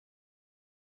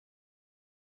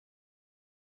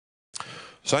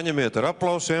Saņemiet ar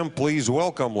aplausiem, please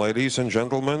welcome, ladies and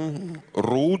gentlemen,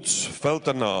 Ruud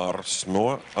Veltenaar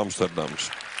no Amsterdams.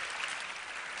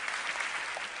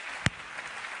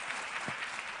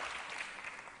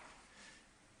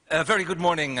 Very good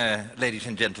morning, ladies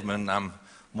and gentlemen. I'm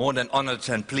more than honored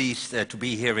and pleased to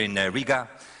be here in Riga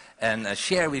and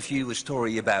share with you a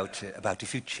story about the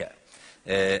future.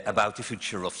 About the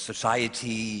future of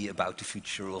society, about the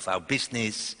future of our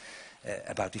business,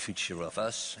 about the future of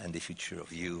us and the future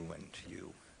of you and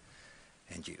you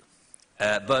and you.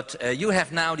 But you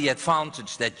have now the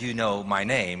advantage that you know my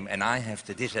name, and I have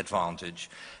the disadvantage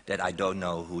that I don't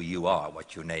know who you are,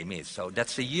 what your name is. So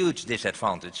that's a huge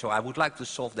disadvantage. So I would like to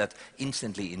solve that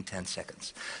instantly in 10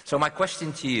 seconds. So my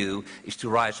question to you is to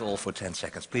rise all for 10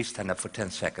 seconds. Please stand up for 10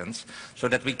 seconds so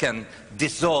that we can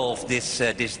dissolve this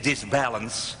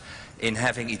disbalance in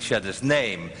having each other's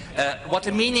name. What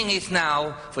the meaning is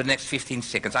now, for the next 15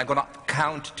 seconds, I'm going to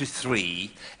count to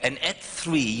 3, and at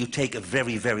 3 you take a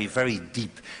very, very, very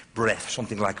deep breath,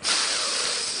 something like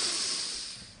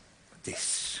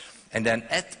this. And then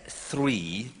at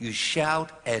 3 you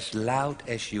shout as loud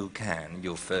as you can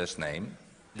your first name,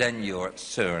 then your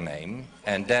surname,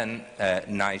 and then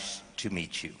nice to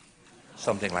meet you.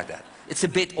 Something like that. It's a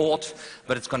bit odd,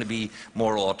 but it's going to be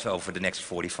more odd over the next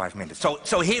 45 minutes.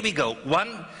 So here we go.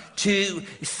 1, 2,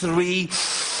 3.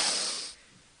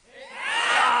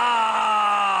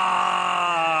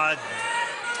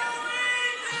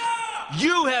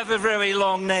 You have a very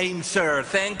long name, sir.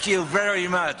 Thank you very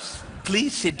much.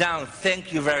 Please sit down.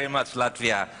 Thank you very much,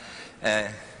 Latvia.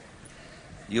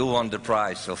 You won the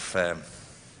prize of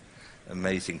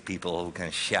amazing people who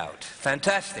can shout.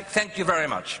 Fantastic. Thank you very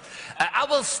much. I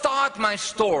will start my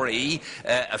story,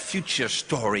 a future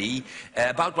story,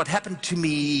 about what happened to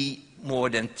me more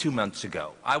than 2 months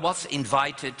ago. I was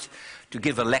invited to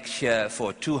give a lecture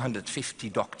for 250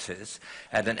 doctors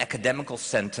at an academical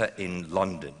center in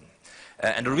London.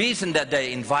 And the reason that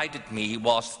they invited me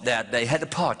was that they had a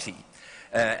party.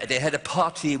 They had a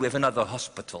party with another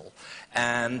hospital.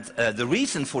 And the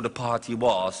reason for the party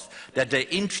was that they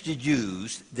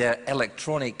introduced their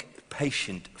electronic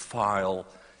patient file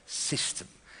system.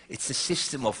 It's a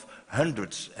system of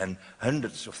hundreds and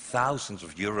hundreds of thousands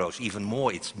of euros, even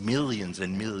more. It's millions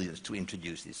and millions to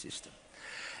introduce this system.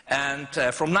 And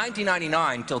from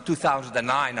 1999 till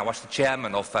 2009, I was the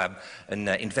chairman of an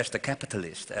investor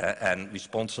capitalist and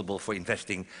responsible for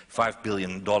investing $5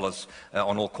 billion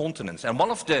on all continents. And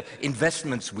one of the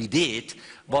investments we did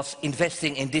was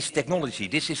investing in this technology.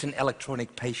 This is an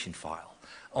electronic patient file.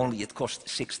 Only it cost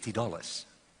 $60.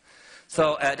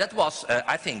 So that was,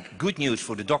 I think, good news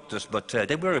for the doctors, but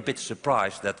they were a bit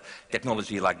surprised that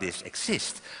technology like this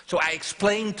exists. So I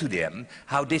explained to them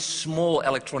how this small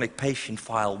electronic patient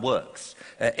file works.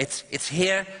 It's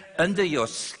here under your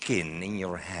skin in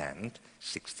your hand,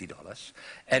 $60,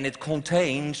 and it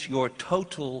contains your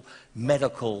total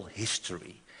medical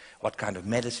history, what kind of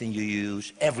medicine you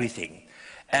use, everything.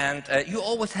 And you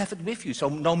always have it with you, so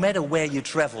no matter where you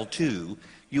travel to,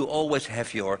 you always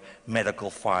have your medical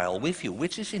file with you,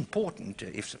 which is important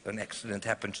if an accident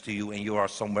happens to you and you are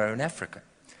somewhere in Africa.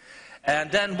 And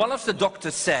then one of the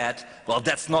doctors said, well,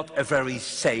 that's not a very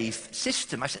safe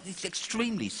system. I said, it's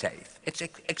extremely safe. It's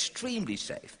extremely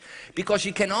safe. Because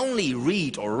you can only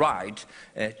read or write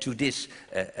to this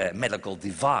medical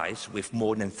device with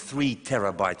more than 3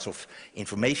 terabytes of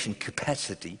information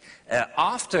capacity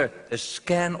after a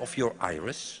scan of your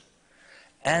iris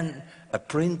and a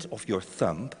print of your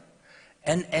thumb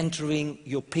and entering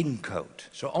your PIN code.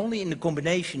 So only in the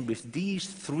combination with these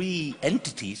 3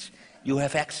 entities you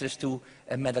have access to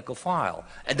a medical file.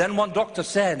 And then one doctor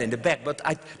said in the back, but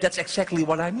that's exactly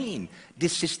what I mean.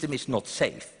 This system is not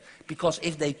safe. Because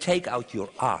if they take out your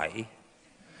eye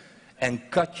and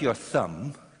cut your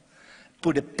thumb,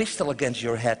 put a pistol against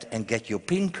your head and get your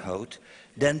PIN code,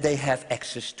 then they have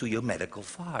access to your medical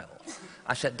file.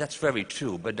 I said, that's very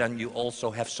true, but then you also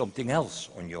have something else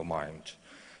on your mind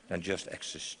than just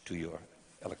access to your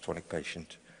electronic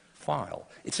patient file.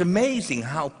 It's amazing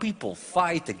how people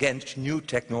fight against new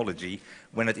technology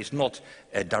when it is not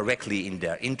directly in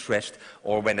their interest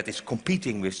or when it is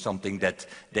competing with something that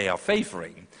they are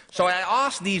favoring. So I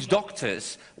asked these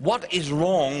doctors, what is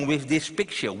wrong with this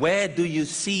picture? Where do you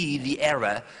see the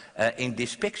error in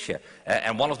this picture?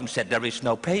 And one of them said, there is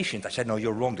no patient. I said, no,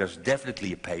 you're wrong. There's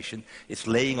definitely a patient. It's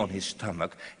laying on his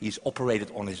stomach. He's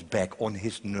operated on his back, on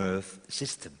his nerve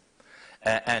system.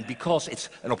 And because it's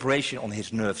an operation on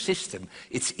his nerve system,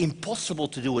 it's impossible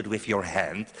to do it with your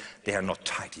hand. They are not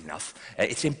tight enough.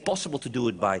 It's impossible to do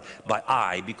it by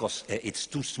eye because it's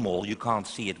too small. You can't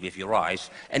see it with your eyes.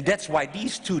 And that's why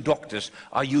these two doctors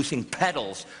are using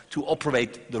paddles to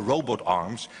operate the robot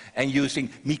arms and using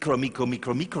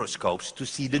microscopes to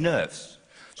see the nerves.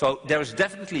 So there is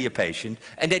definitely a patient,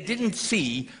 and they didn't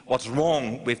see what's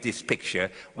wrong with this picture,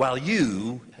 while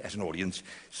you, as an audience,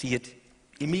 see it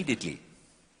immediately.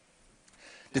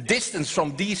 The distance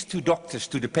from these two doctors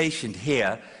to the patient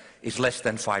here is less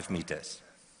than 5 meters.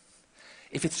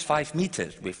 If it's 5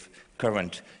 meters with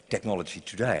current technology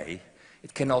today,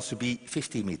 it can also be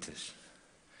 50 meters.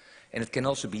 And it can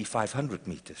also be 500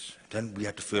 meters. Then we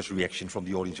had the first reaction from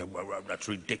the audience, well, that's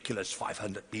ridiculous,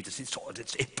 500 meters,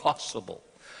 it's impossible.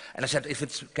 And I said, if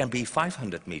it can be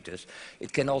 500 meters,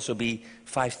 it can also be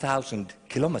 5,000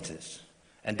 kilometers.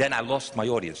 And then I lost my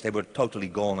audience. They were totally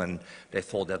gone, and they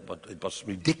thought that it was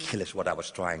ridiculous what I was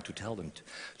trying to tell them.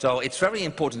 So it's very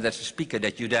important as a speaker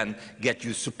that you then get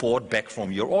your support back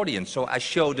from your audience. So I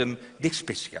showed them this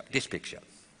picture.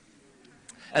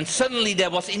 And suddenly there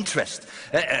was interest.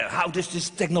 How does this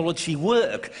technology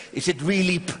work? Is it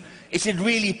really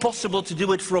possible to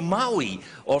do it from Maui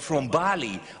or from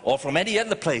Bali or from any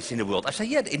other place in the world? I say,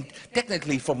 yeah,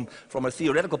 technically from a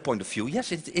theoretical point of view,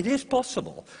 yes, it is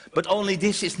possible. But only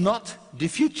this is not the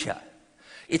future.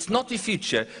 It's not the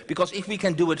future, because if we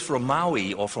can do it from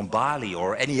Maui or from Bali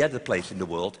or any other place in the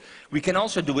world, we can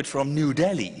also do it from New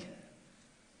Delhi.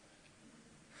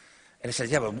 And I said,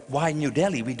 yeah, but why New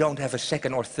Delhi? We don't have a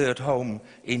second or third home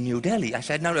in New Delhi. I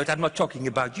said, no, I'm not talking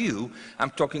about you.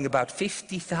 I'm talking about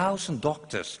 50,000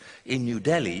 doctors in New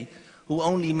Delhi who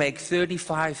only make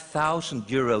 35,000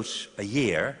 euros a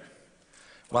year,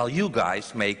 while you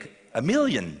guys make 1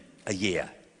 million a year.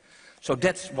 So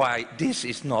that's why this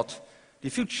is not the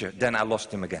future. Then I lost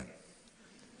them again.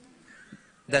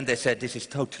 Then they said, this is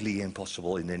totally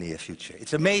impossible in the near future.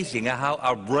 It's amazing how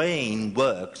our brain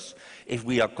works if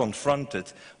we are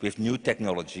confronted with new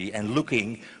technology and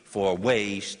looking for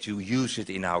ways to use it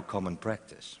in our common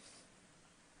practice.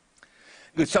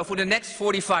 Good, so for the next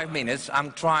 45 minutes,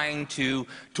 I'm trying to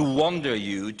wonder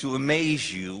you, to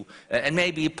amaze you, and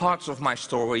maybe parts of my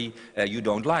story you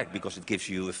don't like because it gives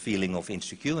you a feeling of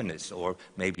insecureness or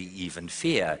maybe even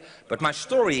fear. But my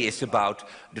story is about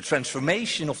the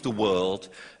transformation of the world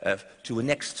to a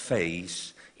next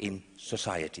phase in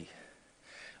society,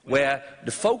 where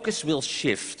the focus will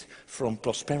shift from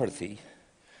prosperity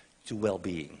to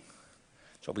well-being.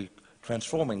 So we're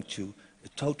transforming to a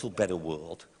total better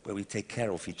world where we take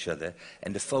care of each other,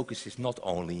 and the focus is not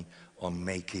only on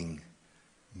making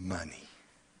money.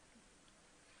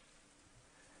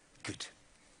 Good.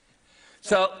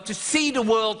 So to see the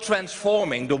world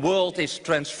transforming, the world is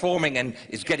transforming and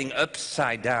is getting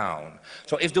upside down.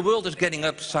 So if the world is getting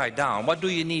upside down, what do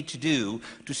you need to do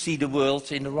to see the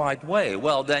world in the right way?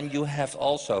 Well, then you have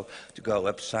also to go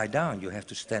upside down. You have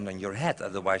to stand on your head,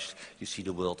 otherwise you see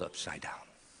the world upside down.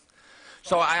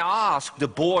 So I asked the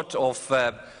board of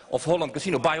Holland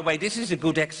Casino, by the way, this is a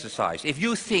good exercise. If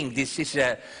you think this is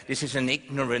an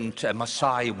ignorant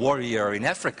Maasai warrior in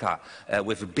Africa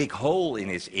with a big hole in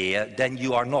his ear, then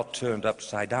you are not turned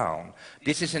upside down.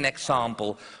 This is an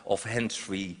example of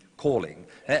hands-free calling,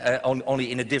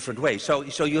 only in a different way. So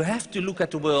you have to look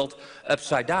at the world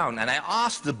upside down. And I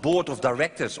asked the board of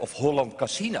directors of Holland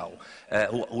Casino,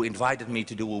 who invited me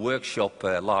to do a workshop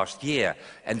last year,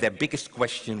 and their biggest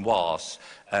question was,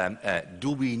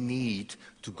 do we need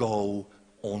to go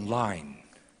online?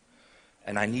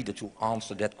 And I needed to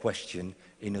answer that question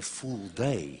in a full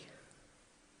day.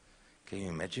 Can you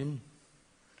imagine?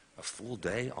 A full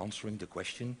day answering the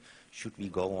question, should we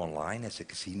go online as a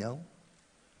casino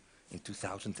in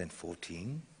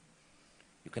 2014?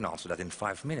 You can answer that in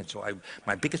 5 minutes. So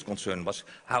my biggest concern was,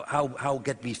 how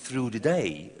get me through the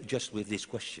day just with this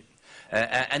question?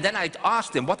 And then I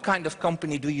asked them, what kind of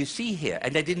company do you see here?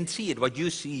 And they didn't see it, what you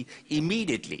see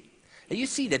immediately. And you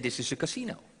see that this is a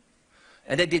casino.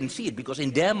 And they didn't see it because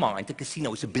in their mind, the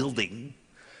casino is a building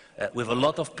with a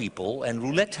lot of people and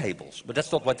roulette tables. But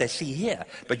that's not what they see here.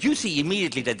 But you see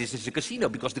immediately that this is a casino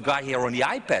because the guy here on the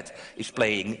iPad is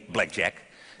playing blackjack.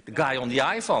 The guy on the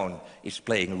iPhone is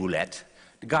playing roulette.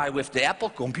 The guy with the Apple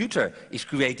computer is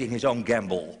creating his own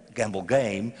gamble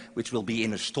game, which will be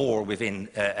in a store within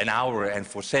an hour and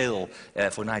for sale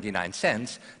for 99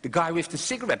 cents. The guy with the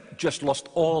cigarette just lost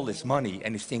all his money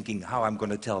and is thinking how I'm going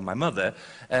to tell my mother.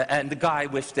 And the guy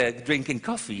with the drinking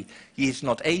coffee, he is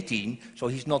not 18, so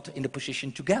he's not in a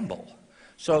position to gamble.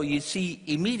 So you see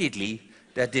immediately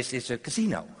that this is a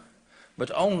casino,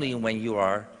 but only when you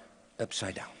are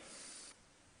upside down.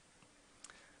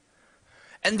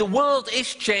 And the world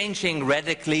is changing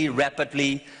radically,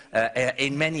 rapidly,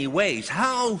 in many ways.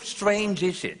 How strange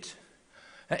is it?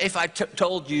 If I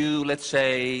told you, let's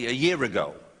say, a year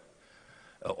ago,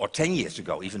 or 10 years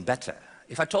ago, even better,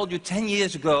 if I told you 10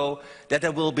 years ago that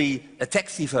there will be a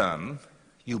taxi firm,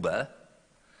 Uber,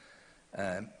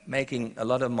 making a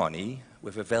lot of money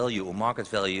with a value, or market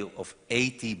value, of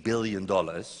 $80 billion,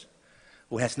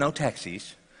 who has no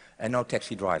taxis and no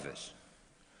taxi drivers.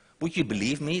 Would you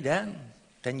believe me then,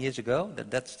 10 years ago, that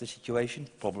that's the situation?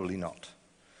 Probably not.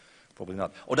 Probably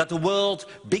not. Or that the world's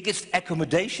biggest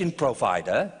accommodation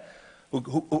provider,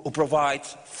 who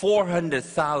provides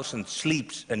 400,000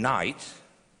 sleeps a night,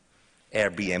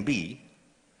 Airbnb,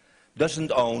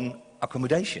 doesn't own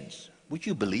accommodations. Would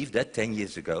you believe that 10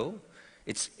 years ago?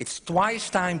 It's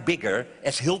twice time bigger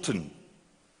as Hilton.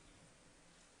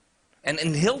 And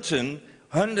in Hilton,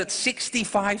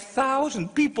 165,000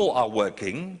 people are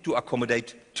working to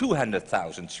accommodate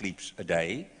 200,000 sleeps a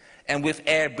day. And with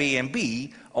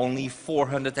Airbnb, only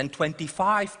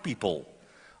 425 people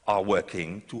are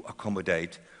working to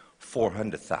accommodate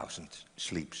 400,000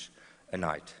 sleeps a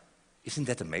night. Isn't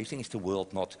that amazing? Is the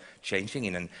world not changing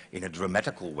in a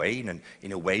dramatical way,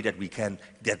 in a way that we can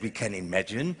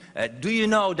imagine? Do you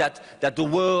know that the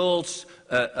world's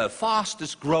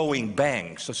fastest growing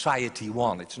bank, Society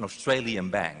One, it's an Australian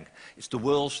bank, it's the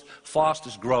world's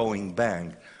fastest growing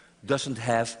bank, doesn't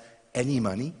have any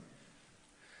money?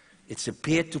 It's a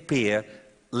peer-to-peer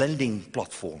lending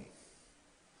platform.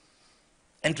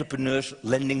 Entrepreneurs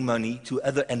lending money to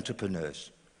other entrepreneurs.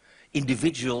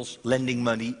 Individuals lending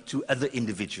money to other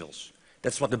individuals.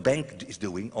 That's what the bank is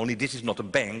doing, only this is not a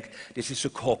bank, this is a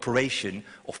corporation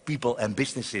of people and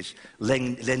businesses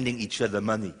lending each other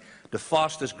money. The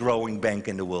fastest growing bank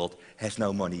in the world has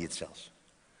no money itself.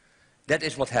 That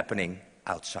is what's happening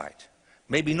outside.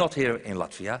 Maybe not here in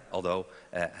Latvia, although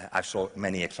I saw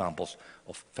many examples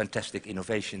of fantastic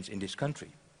innovations in this country.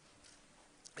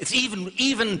 It's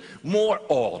even more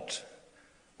odd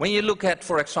when you look at,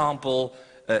 for example,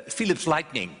 Philips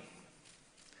Lighting.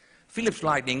 Philips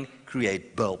Lighting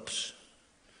create bulbs,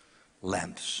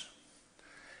 lamps.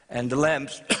 And the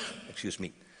lamps, excuse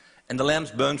me, and the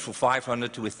lamps burn for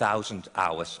 500 to 1,000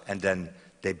 hours and then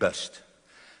they bust.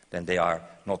 Then they are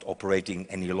not operating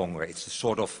any longer. It's a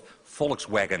sort of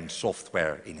Volkswagen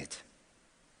software in it.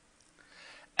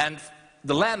 And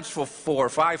the lamps for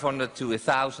 500 to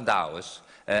 1,000 hours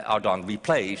are done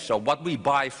replaced. So what we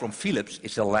buy from Philips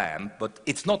is a lamp, but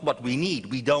it's not what we need.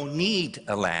 We don't need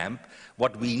a lamp.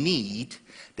 What we need,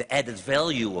 the added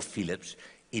value of Philips,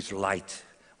 is light.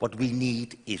 What we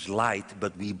need is light,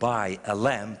 but we buy a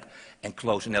lamp and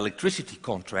close an electricity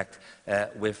contract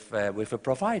with a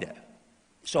provider.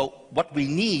 So what we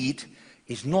need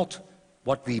is not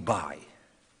what we buy.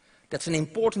 That's an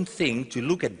important thing to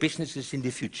look at businesses in the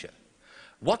future.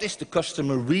 What is the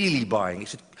customer really buying?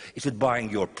 Is it buying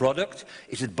your product?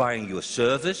 Is it buying your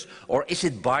service? Or is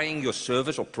it buying your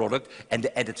service or product and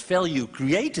the added value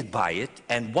created by it?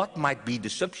 And what might be the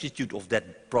substitute of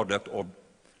that product or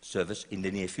service in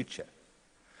the near future?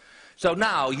 So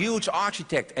now, huge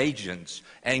architect agents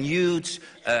and huge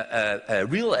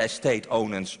real estate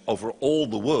owners over all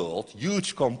the world,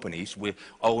 huge companies with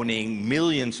owning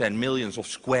millions and millions of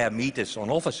square meters on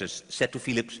offices, said to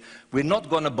Philips, we're not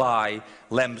going to buy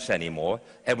lamps anymore,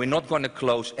 and we're not going to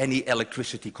close any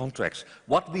electricity contracts.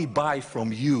 What we buy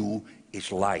from you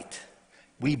is light.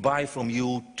 We buy from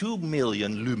you 2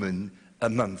 million lumen a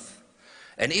month.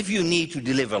 And if you need to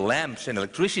deliver lamps and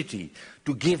electricity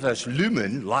to give us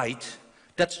lumen, light,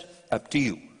 that's up to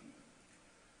you.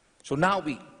 So now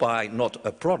we buy not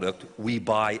a product, we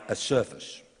buy a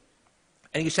service.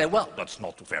 And you say, well, that's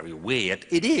not very weird.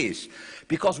 It is.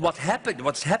 Because what's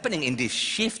happening in this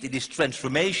shift, in this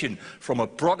transformation from a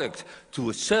product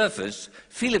to a service,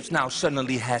 Philips now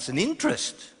suddenly has an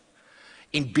interest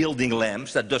in building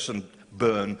lamps that doesn't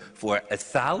burn for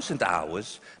 1,000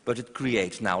 hours, but it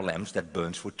creates now lamps that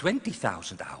burns for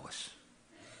 20,000 hours.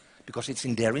 Because it's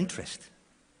in their interest.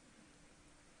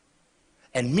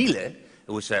 And Miele,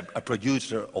 who is a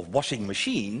producer of washing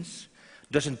machines,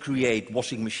 doesn't create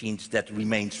washing machines that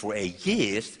remains for 8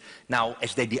 years. Now,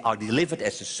 as they are delivered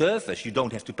as a service, you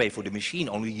don't have to pay for the machine,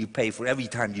 only you pay for every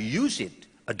time you use it,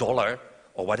 $1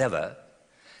 or whatever.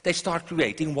 They start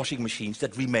creating washing machines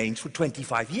that remains for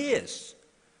 25 years.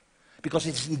 Because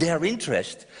it's in their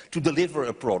interest to deliver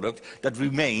a product that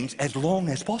remains as long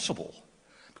as possible.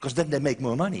 Because then they make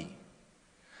more money.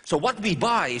 So what we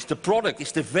buy is the product,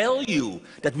 is the value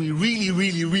that we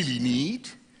really need.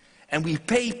 And we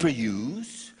pay per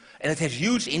use. And it has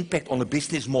huge impact on the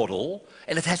business model,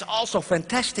 and it has also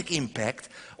fantastic impact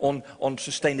on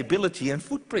sustainability and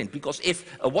footprint. Because if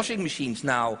a washing machine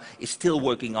now is still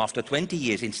working after 20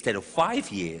 years instead of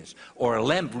 5 years, or a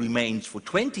lamp remains for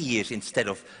 20 years instead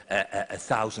of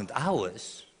 1,000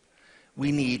 hours,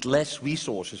 we need less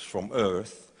resources from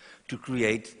Earth to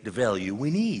create the value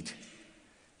we need.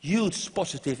 Huge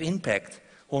positive impact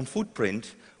on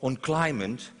footprint, on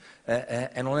climate,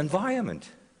 and on environment.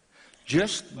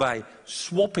 Just by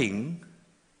swapping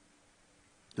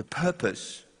the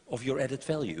purpose of your added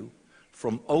value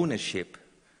from ownership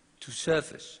to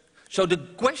service. So the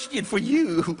question for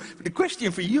you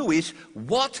is,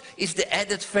 what is the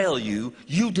added value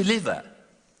you deliver?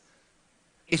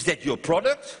 Is that your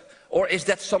product, or is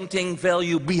that something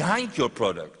value behind your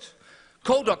product?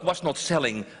 Kodak was not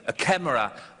selling a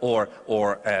camera or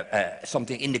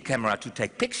something in the camera to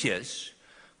take pictures.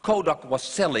 Kodak was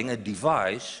selling a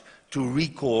device to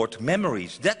record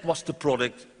memories. That was the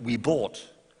product we bought.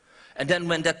 And then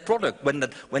when that product, when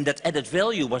that added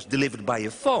value was delivered by a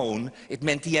phone, it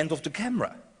meant the end of the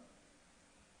camera.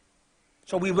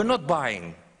 So we were not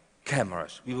buying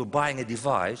cameras, we were buying a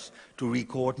device to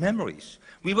record memories.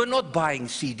 We were not buying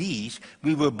CDs,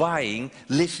 we were buying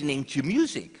listening to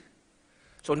music.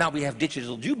 So now we have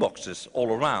digital jukeboxes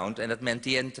all around, and that meant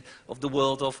the end of the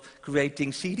world of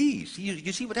creating CDs.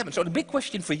 You see what happened? So the big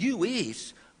question for you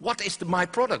is, what is my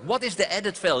product? What is the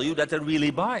added value that they're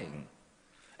really buying?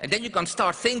 And then you can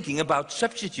start thinking about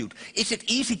substitute. Is it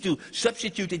easy to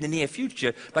substitute in the near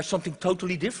future by something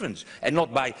totally different? And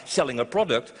not by selling a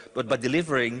product, but by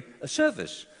delivering a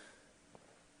service.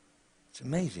 It's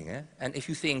amazing, eh? And if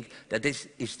you think that this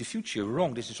is the future,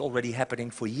 wrong. This is already happening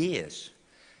for years.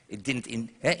 It didn't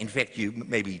infect you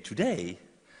maybe today,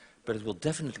 but it will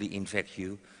definitely infect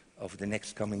you over the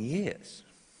next coming years.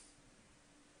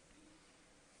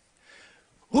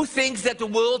 Who thinks that the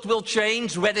world will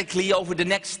change radically over the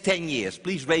next 10 years?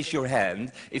 Please raise your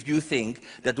hand if you think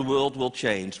that the world will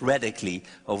change radically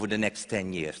over the next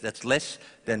 10 years. That's less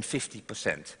than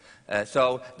 50%.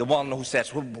 So the one who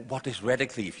says, well, what is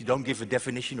radically? If you don't give a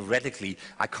definition of radically,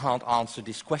 I can't answer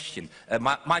this question.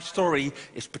 My story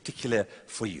is particular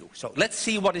for you. So let's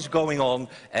see what is going on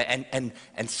and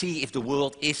see if the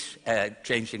world is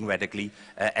changing radically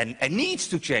and needs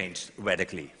to change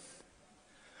radically.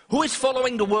 Who is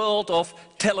following the world of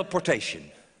teleportation?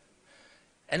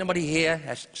 Anybody here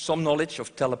has some knowledge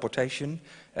of teleportation?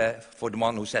 For the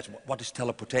one who says, what is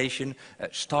teleportation?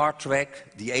 Star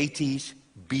Trek, the 80s,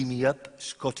 beam me up,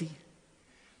 Scotty.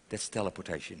 That's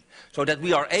teleportation. So that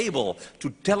we are able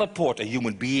to teleport a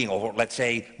human being, or let's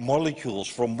say molecules,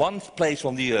 from one place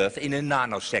on the Earth in a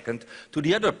nanosecond to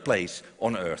the other place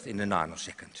on Earth in a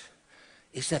nanosecond.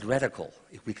 Is that radical,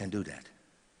 if we can do that?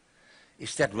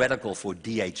 Is that radical for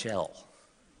DHL?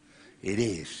 It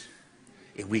is,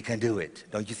 if we can do it,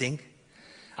 don't you think?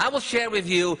 I will share with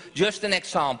you just an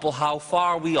example how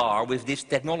far we are with this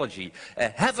technology.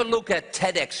 Have a look at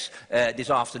TEDx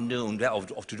this afternoon,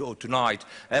 or tonight.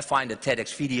 Find a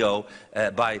TEDx video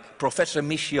by Professor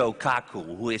Michio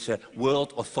Kaku, who is a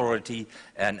world authority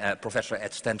and a professor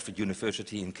at Stanford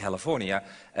University in California.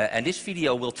 And this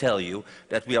video will tell you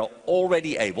that we are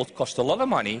already able, it costs a lot of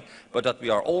money, but that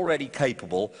we are already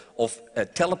capable of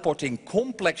teleporting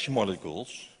complex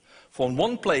molecules from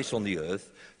one place on the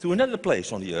Earth to another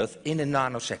place on the Earth in a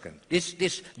nanosecond.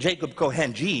 This Jacob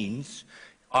Cohen genes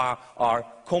are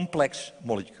complex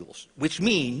molecules, which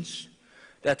means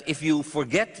that if you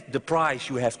forget the price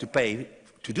you have to pay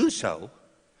to do so,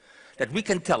 that we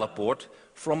can teleport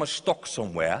from a stock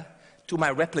somewhere to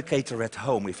my replicator at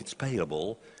home if it's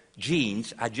payable.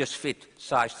 Genes, I just fit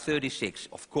size 36.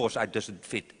 Of course, I doesn't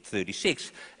fit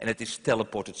 36, and it is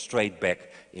teleported straight back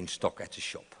in stock at the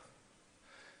shop.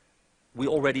 We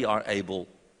already are able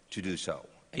to do so.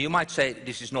 And you might say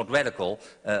this is not radical,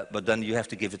 but then you have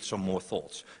to give it some more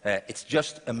thoughts. It's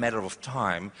just a matter of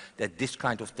time that this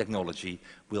kind of technology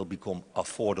will become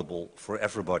affordable for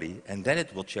everybody, and then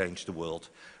it will change the world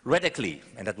radically,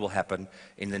 and that will happen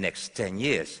in the next 10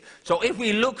 years. So if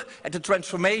we look at the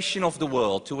transformation of the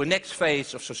world to a next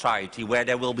phase of society where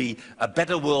there will be a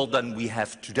better world than we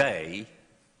have today,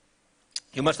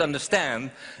 you must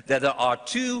understand that there are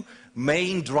two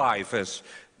main drivers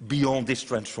beyond this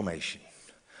transformation.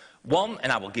 One,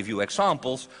 and I will give you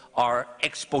examples, are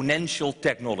exponential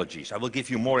technologies. I will give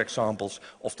you more examples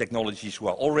of technologies who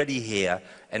are already here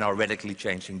and are radically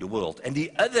changing the world. And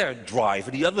the other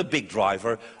driver, the other big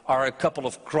driver, are a couple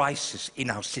of crises in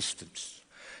our systems,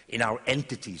 in our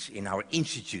entities, in our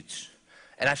institutes.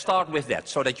 And I start with that,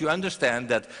 so that you understand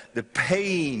that the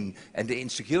pain and the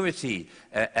insecurity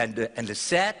and the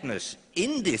sadness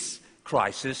in this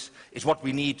crisis is what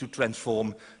we need to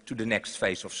transform to the next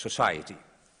phase of society.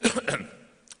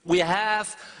 We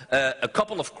have a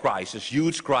couple of crises,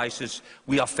 huge crises,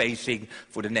 we are facing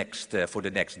for the next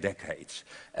decades.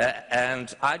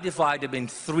 And I divide them in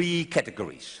three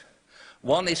categories.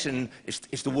 One is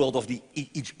the world of the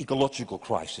ecological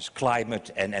crisis, climate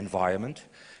and environment.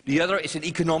 The other is an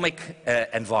economic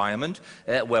environment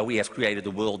where we have created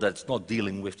a world that's not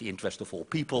dealing with the interest of all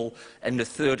people. And the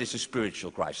third is a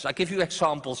spiritual crisis. I'll give you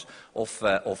examples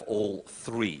of all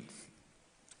three.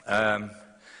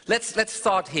 Let's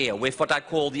start here with what I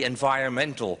call the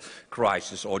environmental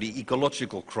crisis or the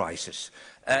ecological crisis.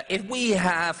 If we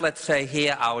have, let's say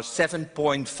here, our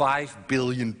 7.5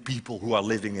 billion people who are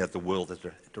living in the world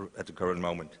at the current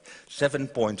moment,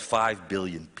 7.5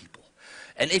 billion people.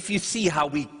 And if you see how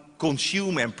we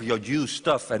consume and produce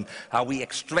stuff and how we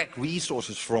extract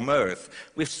resources from Earth,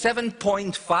 with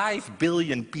 7.5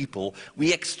 billion people,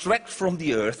 we extract from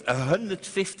the Earth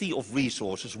 150 of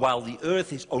resources, while the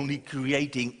Earth is only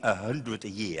creating 100 a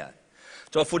year.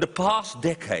 So for the past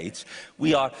decades,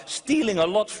 we are stealing a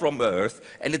lot from Earth,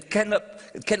 and it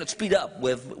cannot speed up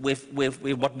with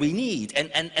what we need.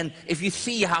 And if you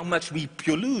see how much we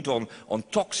pollute on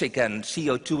toxic and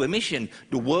CO2 emission,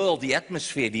 the world, the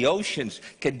atmosphere, the oceans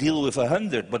can deal with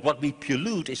 100, but what we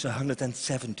pollute is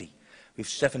 170, with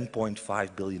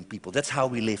 7.5 billion people. That's how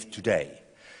we live today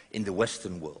in the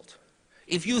Western world.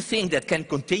 If you think that can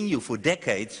continue for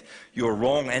decades, you're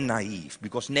wrong and naive,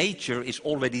 because nature is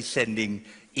already sending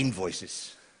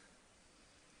invoices.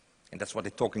 And that's what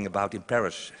they're talking about in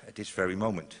Paris at this very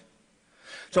moment.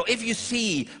 So if you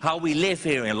see how we live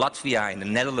here in Latvia, in the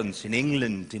Netherlands, in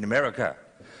England, in America,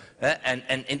 and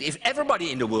if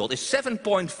everybody in the world, if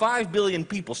 7.5 billion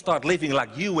people start living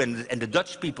like you and the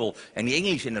Dutch people and the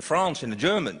English and the France and the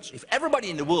Germans, if everybody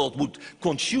in the world would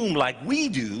consume like we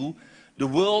do, the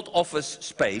world offers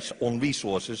space on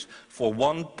resources for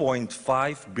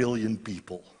 1.5 billion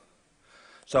people.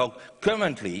 So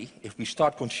currently, if we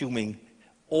start consuming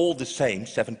all the same,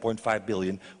 7.5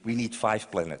 billion, we need 5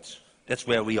 planets. That's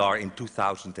where we are in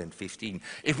 2015.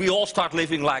 If we all start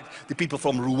living like the people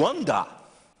from Rwanda,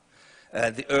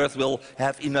 the Earth will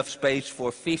have enough space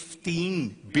for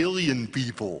 15 billion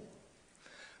people.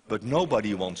 But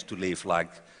nobody wants to live like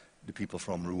the people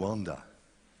from Rwanda.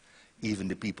 Even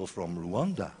the people from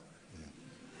Rwanda.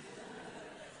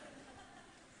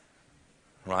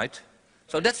 Right?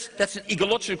 So that's an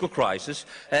ecological crisis,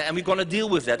 and we're going to deal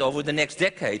with that over the next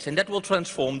decades, and that will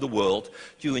transform the world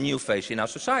to a new phase in our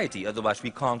society. Otherwise,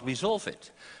 we can't resolve it.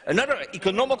 Another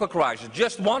economical crisis,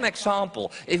 just one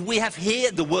example. If we have here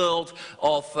the world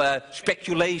of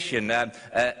speculation,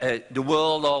 the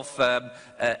world of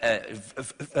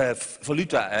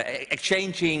valuta,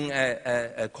 exchanging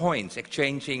coins,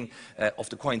 exchanging of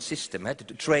the coin system,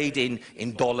 to trade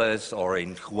in dollars or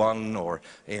in yuan or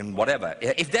in whatever.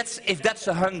 If that's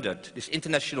 100, this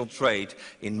international trade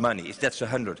in money, if that's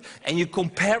 100, and you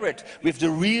compare it with the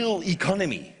real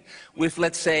economy, with,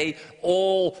 let's say,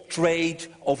 all trade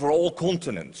over all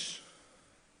continents,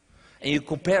 and you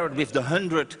compare it with the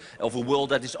 100 of a world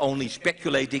that is only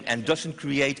speculating and doesn't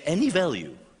create any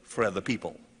value for other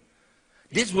people.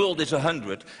 This world is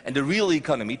 100, and the real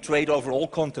economy, trade over all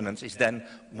continents, is then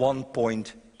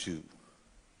 1.2.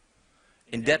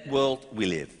 In that world we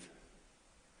live.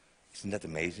 Isn't that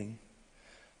amazing?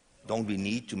 Don't we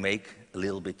need to make a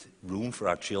little bit room for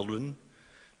our children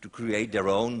to create their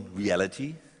own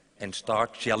reality and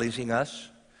start challenging us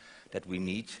that we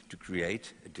need to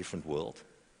create a different world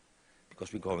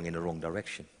because we're going in the wrong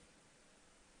direction?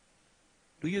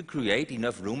 Do you create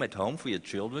enough room at home for your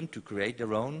children to create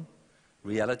their own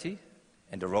reality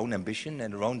and their own ambition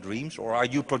and their own dreams? Or are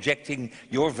you projecting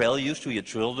your values to your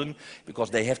children because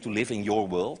they have to live in your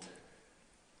world?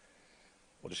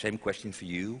 Or the same question for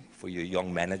you, for your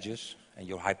young managers and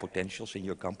your high potentials in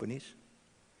your companies?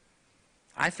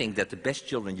 I think that the best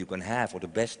children you can have, or the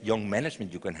best young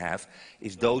management you can have,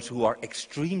 is those who are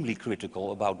extremely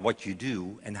critical about what you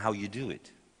do and how you do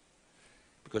it.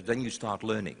 Because then you start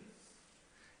learning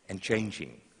and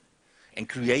changing and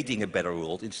creating a better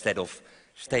world instead of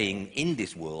staying in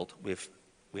this world with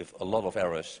a lot of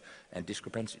errors and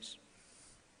discrepancies.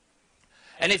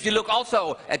 And if you look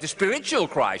also at the spiritual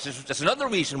crisis, that's another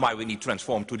reason why we need to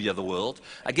transform to the other world.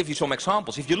 I'll give you some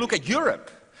examples. If you look at Europe,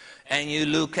 and you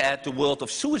look at the world of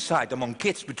suicide among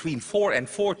kids between 4 and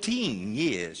 14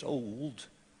 years old,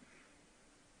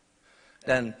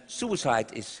 then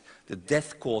suicide is the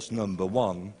death cause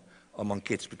 #1 among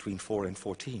kids between 4 and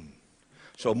 14.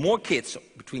 So more kids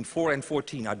between 4 and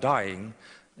 14 are dying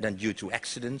than due to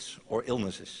accidents or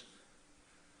illnesses.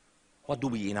 What do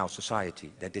we in our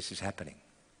society that this is happening?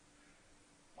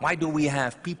 Why do we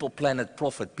have people, planet,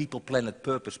 profit, people, planet,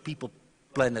 purpose, people,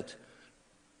 planet,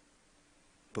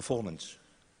 performance?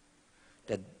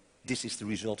 That this is the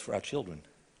result for our children.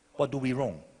 What do we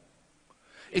wrong?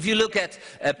 If you look at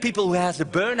people who has a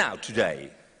burnout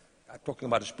today, I'm talking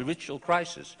about a spiritual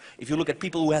crisis. If you look at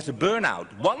people who has a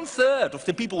burnout, 1/3 of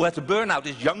the people who has a burnout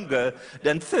is younger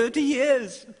than 30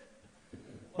 years.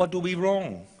 What do we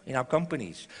wrong in our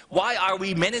companies? Why are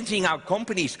we managing our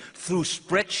companies through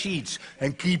spreadsheets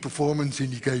and key performance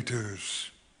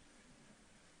indicators?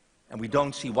 And we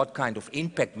don't see what kind of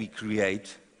impact we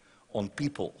create on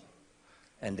people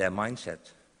and their mindset.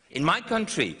 In my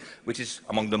country, which is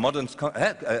among the modern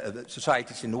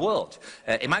societies in the world,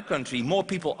 in my country, more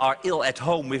people are ill at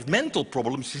home with mental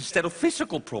problems instead of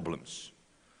physical problems.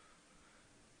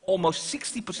 Almost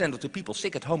 60% of the people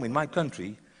sick at home in my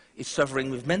country is suffering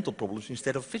with mental problems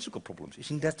instead of physical problems.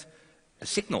 Isn't that a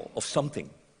signal of something,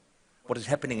 what is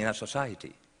happening in our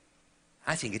society?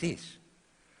 I think it is.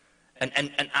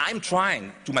 And I'm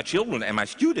trying to my children and my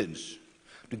students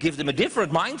to give them a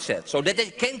different mindset so that they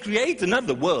can create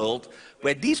another world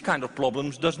where these kind of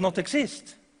problems does not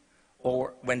exist,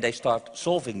 or when they start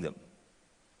solving them.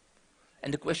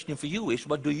 And the question for you is,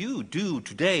 what do you do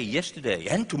today, yesterday,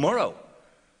 and tomorrow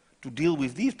to deal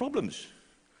with these problems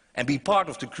and be part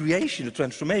of the creation, the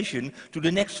transformation to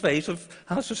the next phase of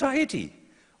our society?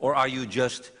 Or are you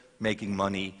just making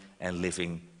money and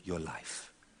living your life?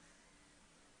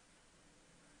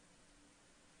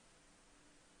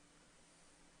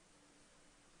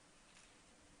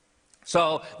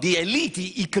 So the elite,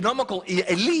 the economical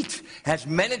elite has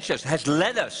managed us, has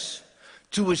led us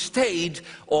to a state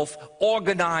of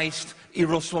organized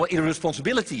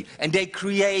irresponsibility. And they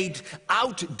create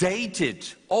outdated,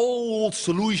 old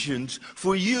solutions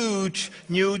for huge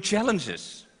new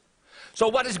challenges. So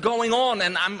what is going on,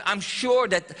 and I'm sure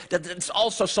that it's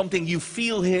also something you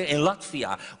feel here in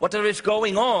Latvia. What there is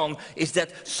going on is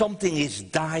that something is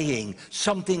dying,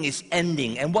 something is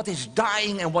ending. And what is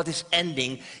dying and what is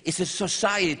ending is a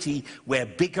society where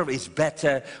bigger is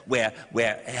better, where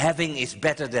having is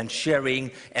better than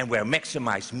sharing, and where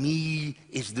maximize me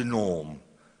is the norm.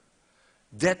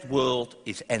 That world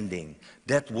is ending.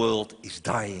 That world is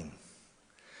dying.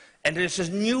 And there's a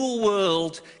new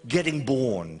world getting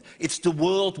born. It's the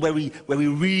world where we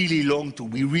really long to,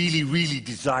 we really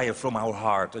desire from our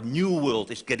heart. A new world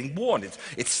is getting born.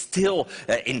 It's still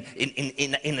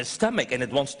in the stomach, and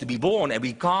it wants to be born, and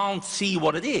we can't see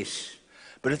what it is.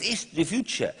 But it is the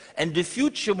future, and the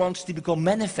future wants to become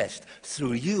manifest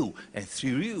through you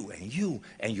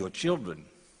and your children.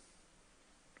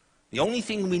 The only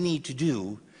thing we need to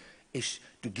do is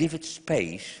to give it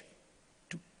space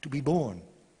to be born.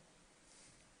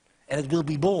 And it will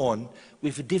be born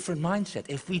with a different mindset.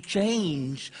 If we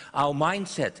change our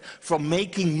mindset from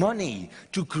making money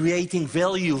to creating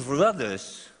value for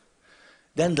others,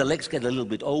 then the legs get a little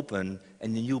bit open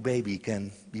and the new baby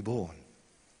can be born.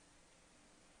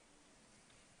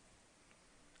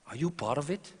 Are you part of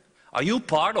it? Are you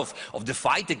part of the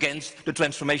fight against the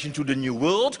transformation to the new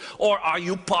world? Or are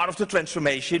you part of the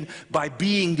transformation by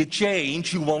being the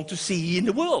change you want to see in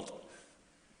the world?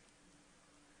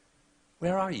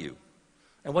 Where are you?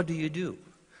 And what do you do?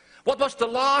 What was the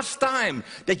last time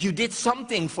that you did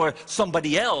something for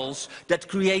somebody else that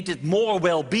created more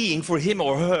well-being for him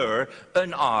or her,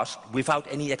 unasked, without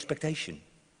any expectation?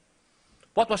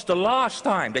 What was the last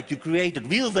time that you created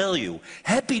real value,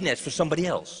 happiness for somebody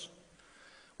else,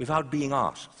 without being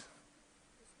asked?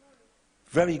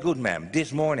 Very good, ma'am.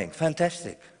 This morning.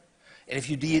 Fantastic. And if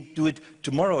you do it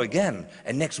tomorrow again,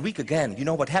 and next week again, you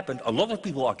know what happened? A lot of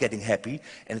people are getting happy,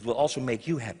 and it will also make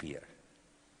you happier.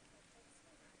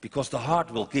 Because the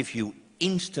heart will give you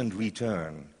instant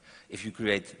return if you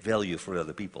create value for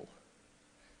other people.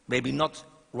 Maybe not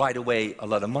right away a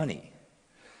lot of money,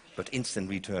 but instant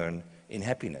return in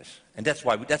happiness. And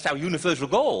that's our universal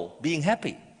goal, being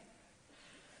happy.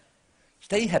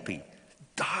 Stay happy.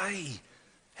 Die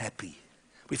happy.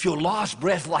 With your last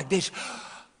breath like this,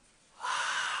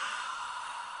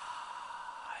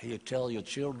 you tell your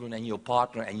children and your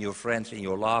partner and your friends in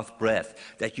your last breath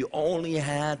that you only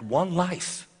had one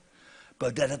life,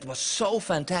 but that it was so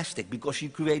fantastic because you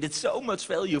created so much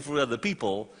value for other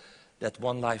people that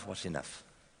one life was enough.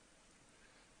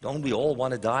 Don't we all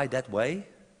want to die that way?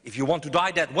 If you want to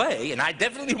die that way, and I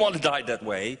definitely want to die that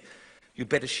way, you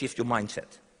better shift your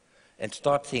mindset and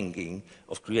start thinking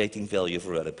of creating value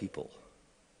for other people.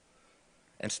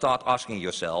 And start asking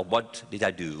yourself, what did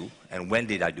I do and when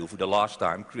did I do for the last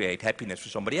time create happiness for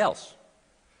somebody else?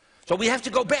 So we have to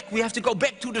go back. We have to go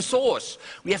back to the source.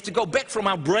 We have to go back from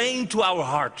our brain to our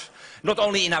heart. Not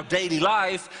only in our daily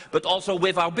life, but also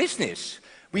with our business.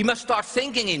 We must start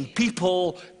thinking in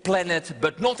people, planet,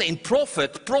 but not in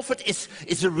profit. Profit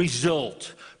is a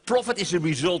result. Profit is a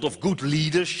result of good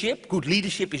leadership. Good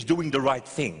leadership is doing the right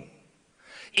thing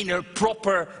in a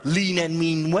proper, lean and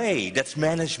mean way. That's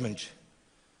management.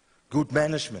 Good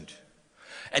management.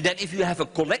 And then if you have a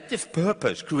collective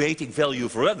purpose, creating value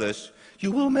for others,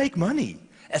 you will make money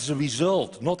as a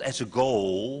result, not as a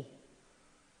goal.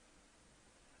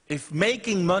 If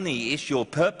making money is your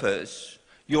purpose,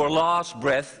 your last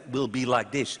breath will be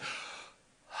like this.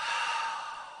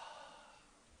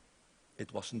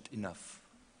 It wasn't enough.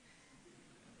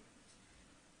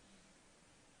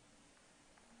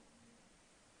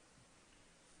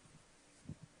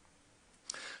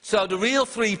 So the real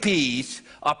 3 Ps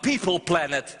are people,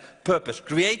 planet, purpose,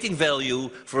 creating value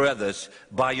for others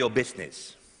by your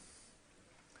business.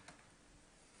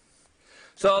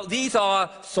 So these are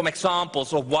some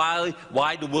examples of why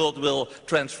the world will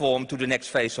transform to the next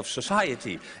phase of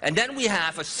society. And then we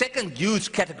have a second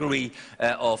huge category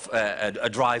of a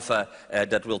driver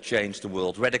that will change the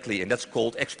world radically, and that's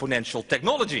called exponential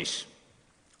technologies.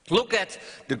 Look at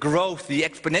the growth, the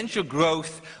exponential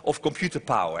growth of computer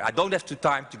power. I don't have the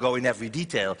time to go in every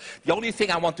detail. The only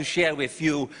thing I want to share with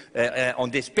you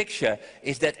on this picture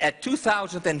is that at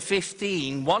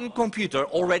 2015, one computer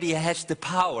already has the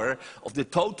power of the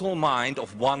total mind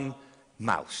of one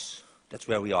mouse. That's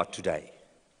where we are today.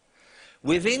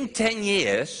 Within 10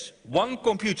 years, one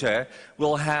computer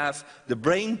will have the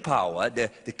brain power, the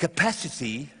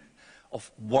capacity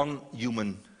of one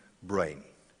human brain.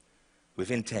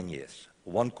 Within 10 years,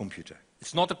 one computer.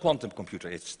 It's not a quantum computer,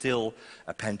 it's still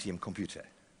a Pentium computer.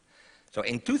 So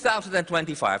in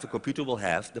 2025, the computer will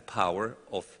have the power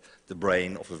of the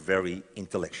brain of a very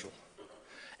intellectual.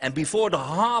 And before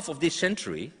half of this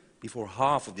century, we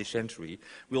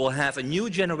will have a new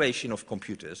generation of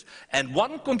computers, and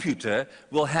one computer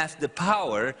will have the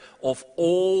power of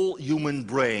all human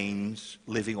brains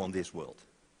living on this world.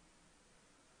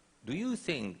 Do you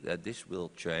think that this will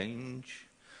change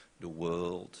the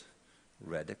world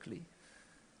radically?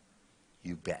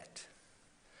 You bet.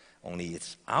 Only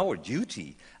it's our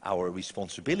duty, our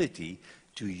responsibility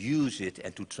to use it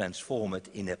and to transform it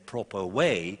in a proper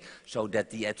way so that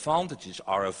the advantages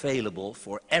are available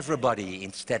for everybody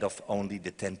instead of only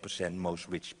the 10% most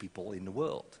rich people in the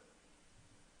world.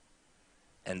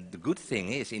 And the good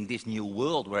thing is, in this new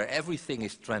world where everything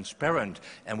is transparent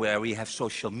and where we have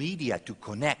social media to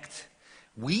connect,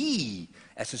 we,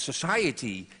 as a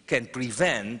society, can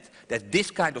prevent that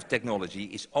this kind of technology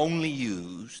is only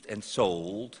used and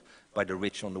sold by the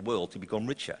rich on the world to become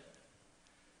richer.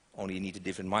 Only you need a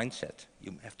different mindset.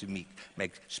 You have to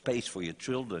make space for your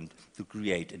children to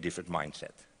create a different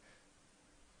mindset.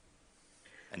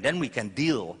 And then we can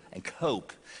deal and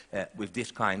cope with this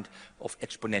kind of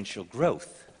exponential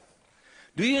growth.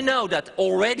 Do you know that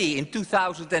already in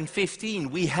 2015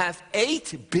 we have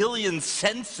 8 billion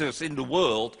sensors in the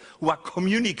world who are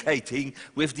communicating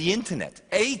with the internet?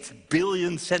 8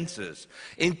 billion sensors.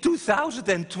 In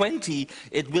 2020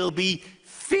 it will be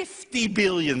 50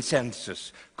 billion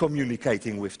sensors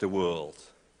communicating with the world.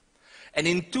 And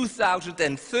in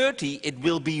 2030 it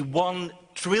will be 1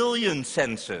 trillion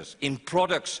sensors in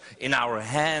products in our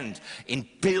hand, in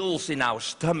pills in our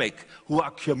stomach, who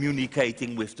are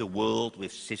communicating with the world,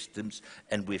 with systems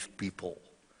and with people.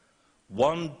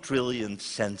 1 trillion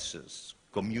sensors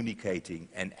communicating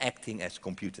and acting as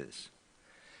computers.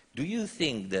 Do you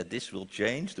think that this will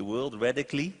change the world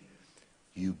radically?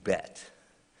 You bet.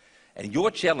 And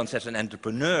your challenge as an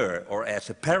entrepreneur or as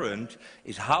a parent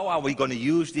is, how are we going to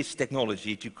use this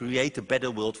technology to create a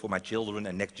better world for my children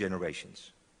and next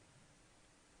generations?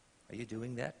 Are you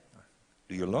doing that?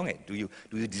 Do you long it? Do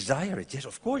you desire it? Yes,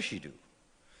 of course you do.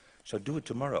 So do it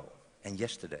tomorrow and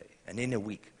yesterday and in a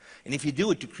week. And if you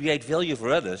do it to create value for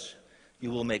others,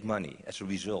 you will make money as a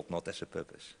result, not as a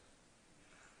purpose.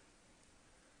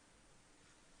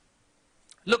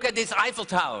 Look at this Eiffel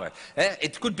Tower.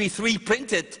 It could be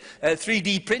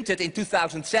 3D printed in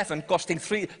 2007, costing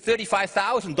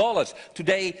 $35,000.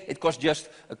 Today, it costs just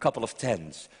a couple of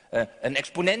tens. An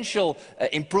exponential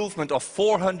improvement of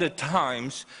 400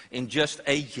 times in just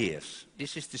 8 years.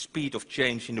 This is the speed of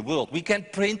change in the world. We can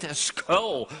print a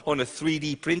skull on a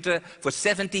 3D printer for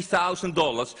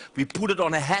 $70,000. We put it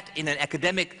on a hat in an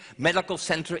academic medical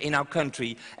center in our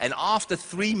country, and after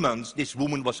 3 months, this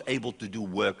woman was able to do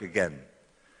work again.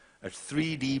 A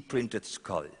 3D printed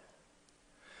skull.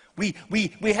 We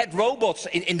had robots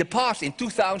in the past. In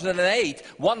 2008,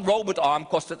 one robot arm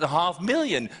costed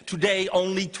 $500,000. Today,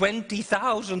 only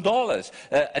 $20,000.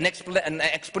 An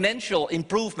exponential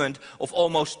improvement of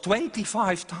almost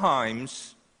 25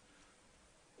 times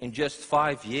in just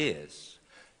 5 years.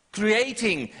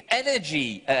 creating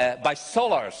energy by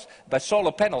solar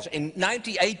panels. In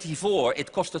 1984,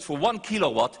 it costed for 1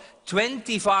 kilowatt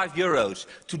 25 euros.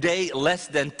 Today, less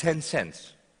than 10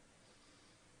 cents.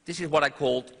 This is what I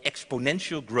called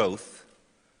exponential growth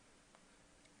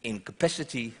in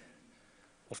capacity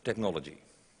of technology.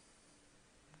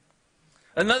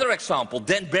 Another example,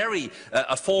 Dan Barry,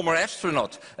 a former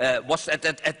astronaut, was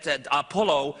at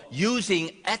Apollo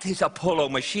using at his Apollo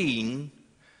machine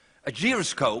a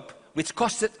gyroscope which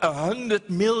costed $100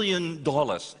 million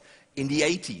in the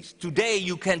 80s. Today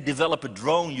you can develop a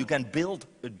drone, you can build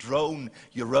a drone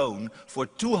your own for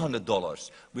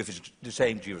 $200 with the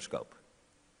same gyroscope.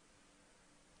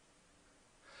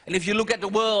 And if you look at the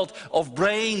world of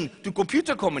brain to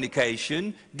computer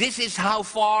communication, this is how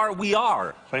far we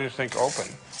are. So you just think open,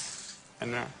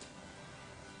 and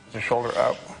the shoulder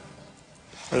up,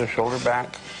 or the shoulder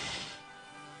back.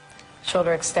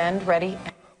 Shoulder extend, ready.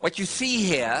 What you see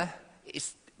here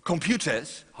is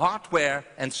computers, hardware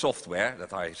and software,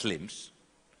 that are his limbs,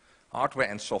 hardware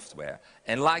and software.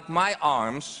 And like my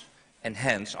arms and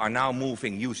hands are now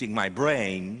moving using my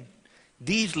brain,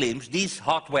 these limbs, these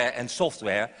hardware and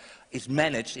software, is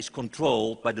managed, is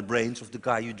controlled by the brains of the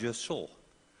guy you just saw.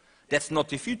 That's not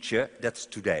the future, that's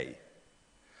today.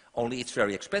 Only it's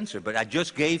very expensive, but I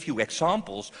just gave you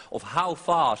examples of how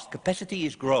fast capacity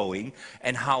is growing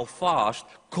and how fast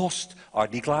costs are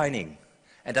declining.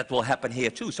 And that will happen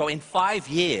here too. So in 5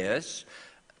 years,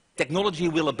 technology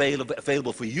will be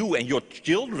available for you and your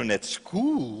children at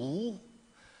school,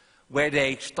 where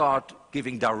they start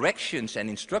giving directions and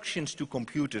instructions to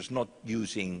computers, not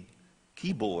using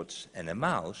keyboards and a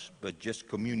mouse, but just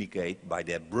communicate by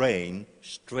their brain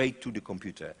straight to the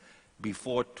computer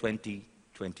before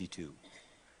 2022.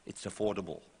 It's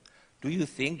affordable. Do you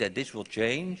think that this will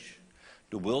change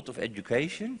the world of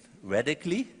education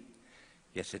radically?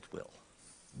 Yes, it will.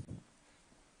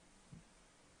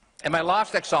 And my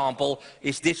last example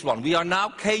is this one. We are now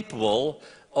capable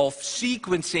of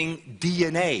sequencing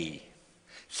DNA.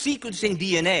 Sequencing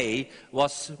DNA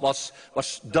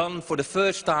was done for the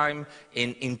first time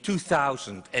in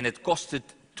 2000, and it costed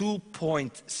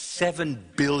 $2.7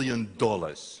 billion.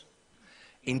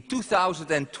 In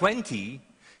 2020,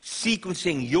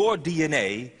 sequencing your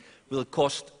DNA will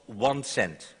cost 1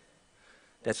 cent.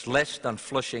 That's less than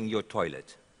flushing your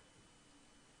toilet.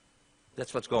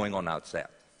 That's what's going on out there.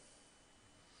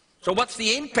 So what's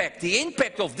the impact? The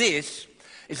impact of this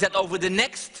is that over the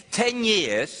next 10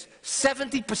 years,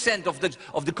 70%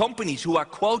 of the companies who are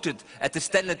quoted at the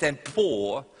Standard &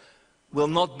 Poor will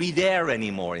not be there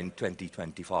anymore in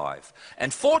 2025.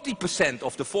 And 40%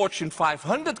 of the Fortune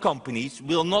 500 companies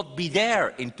will not be there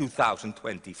in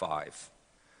 2025.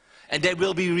 And they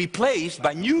will be replaced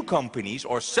by new companies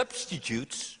or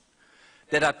substitutes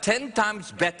that are 10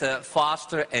 times better,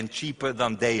 faster and cheaper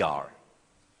than they are.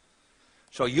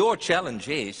 So your challenge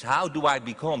is, how do I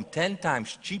become 10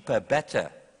 times cheaper,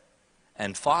 better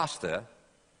and faster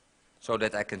so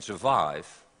that I can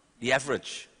survive the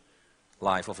average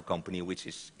life of a company, which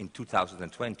is in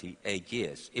 2020, 8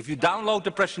 years. If you download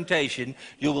the presentation,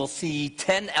 you will see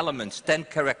 10 elements, 10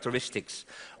 characteristics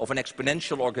of an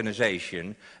exponential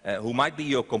organization who might be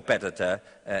your competitor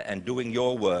and doing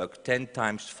your work 10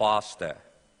 times faster,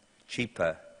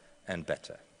 cheaper and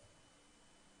better.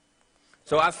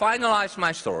 So I finalized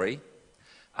my story.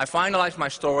 I finalized my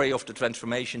story of the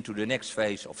transformation to the next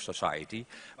phase of society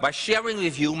by sharing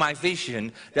with you my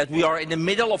vision that we are in the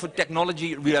middle of a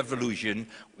technology revolution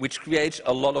which creates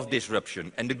a lot of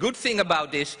disruption. And the good thing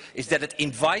about this is that it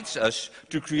invites us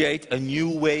to create a new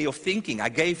way of thinking. I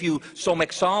gave you some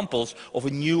examples of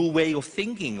a new way of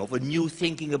thinking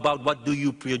about what do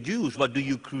you produce, what do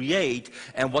you create,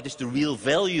 and what is the real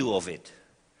value of it.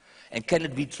 And can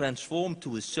it be transformed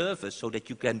to a service so that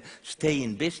you can stay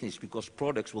in business because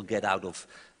products will get out of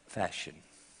fashion?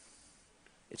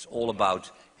 It's all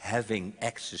about having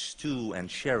access to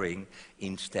and sharing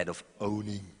instead of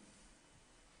owning.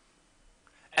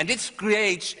 And this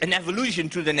creates an evolution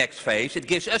to the next phase. It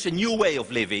gives us a new way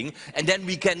of living, and then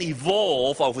we can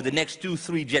evolve over the next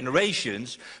 2-3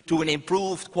 generations to an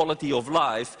improved quality of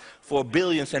life for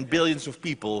billions and billions of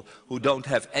people who don't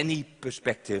have any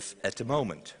perspective at the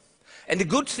moment. And the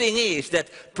good thing is that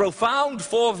profound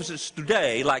forces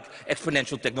today, like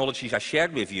exponential technologies I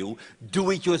shared with you,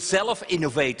 do-it-yourself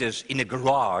innovators in a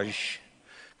garage,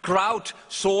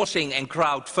 crowdsourcing and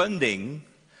crowdfunding,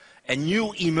 and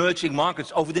new emerging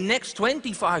markets. Over the next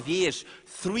 25 years,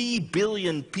 3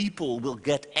 billion people will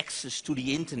get access to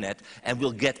the internet and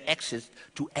will get access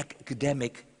to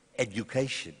academic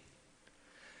education.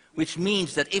 which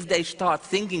means that if they start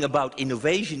thinking about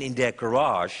innovation in their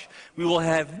garage, we will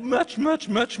have much, much,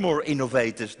 much more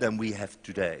innovators than we have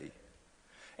today.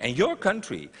 And your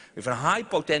country, with a high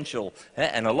potential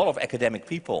and a lot of academic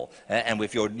people, and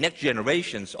with your next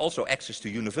generations also access to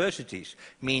universities,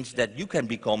 means that you can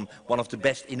become one of the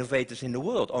best innovators in the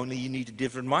world. Only you need a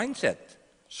different mindset.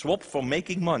 Swap from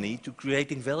making money to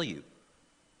creating value.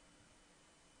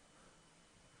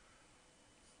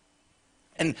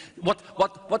 And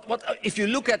if you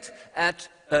look at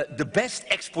the best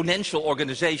exponential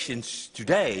organizations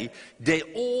today, they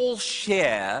all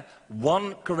share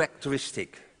one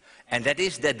characteristic, and that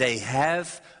is that they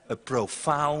have a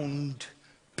profound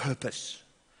purpose,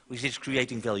 which is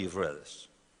creating value for others.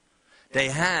 They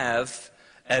have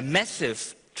a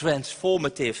massive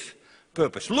transformative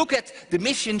purpose. Look at the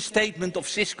mission statement of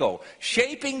Cisco,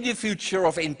 shaping the future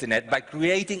of internet by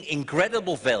creating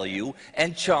incredible value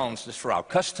and chances for our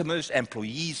customers,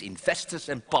 employees, investors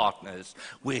and partners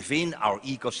within our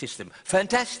ecosystem.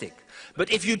 Fantastic. But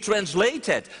if you translate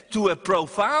it to a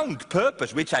profound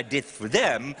purpose, which I did for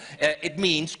them, it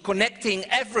means connecting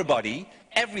everybody,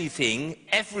 everything,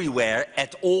 everywhere,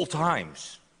 at all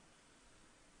times.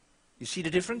 You see the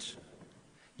difference?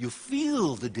 You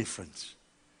feel the difference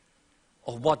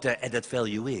of what their added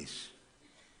value is.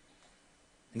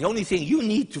 And the only thing you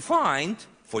need to find,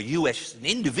 for you as an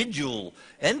individual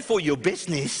and for your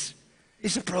business,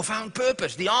 is a profound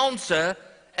purpose, the answer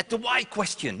at the why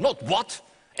question. Not what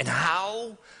and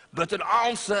how, but an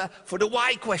answer for the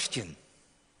why question.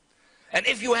 And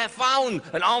if you have found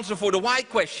an answer for the why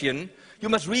question, you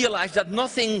must realize that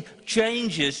nothing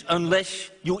changes unless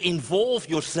you involve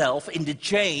yourself in the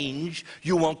change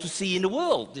you want to see in the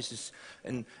world. This is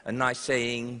a nice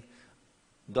saying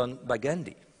done by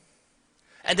Gandhi.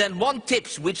 And then one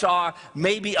tips, which are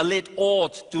maybe a little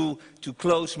odd to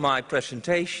close my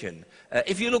presentation.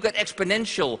 If you look at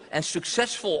exponential and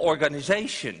successful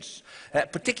organizations,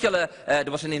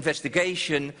 there was an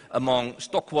investigation among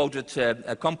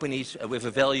stock-quoted companies with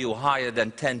a value higher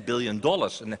than $10 billion,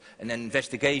 an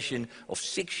investigation of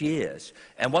 6 years.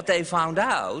 And what they found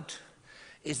out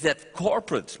is that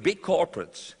corporates, big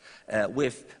corporates,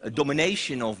 with a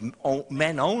domination of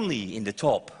men only in the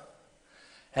top,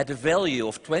 had a value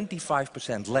of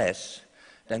 25% less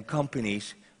than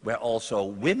companies where also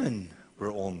women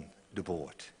were on the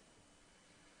board.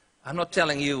 I'm not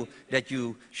telling you that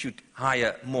you should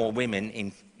hire more women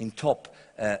in top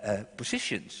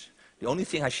positions. The only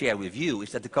thing I share with you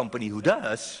is that the company who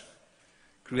does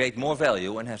create more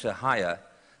value and has a higher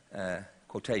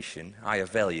quotation, higher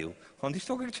value on the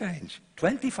stock exchange.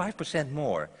 25%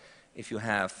 more if you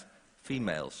have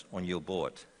females on your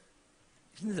board.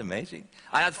 Isn't it amazing?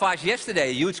 I advised yesterday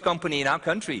a huge company in our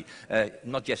country,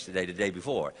 not yesterday, the day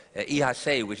before,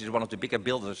 IHC, which is one of the bigger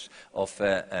builders of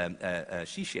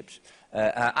sea ships.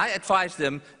 I advised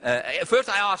them, first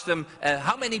I asked them,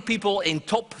 how many people in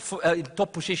top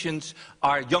positions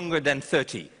are younger than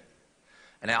 30?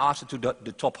 And I asked it to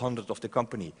the top 100 of the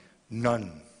company.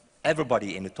 None.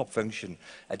 Everybody in the top function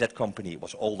at that company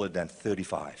was older than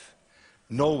 35.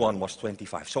 No one was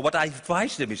 25. So what I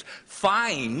advised them is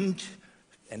find,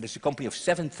 and there's a company of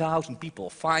 7,000 people,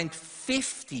 find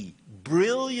 50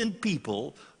 brilliant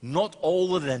people not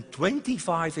older than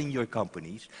 25 in your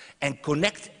companies and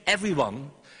connect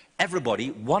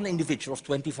everybody, one individual of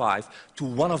 25, to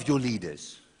one of your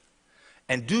leaders.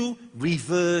 And do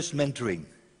reverse mentoring.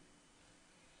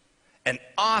 And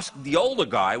ask the older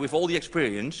guy with all the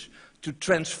experience to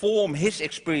transform his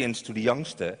experience to the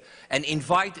youngster and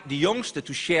invite the youngster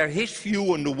to share his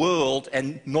view on the world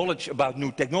and knowledge about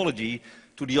new technology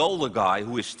to the older guy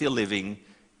who is still living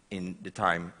in the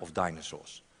time of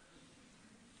dinosaurs.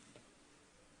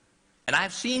 And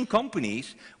I've seen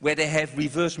companies where they have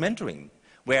reverse mentoring,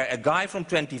 where a guy from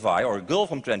 25 or a girl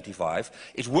from 25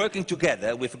 is working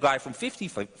together with a guy from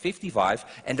 55,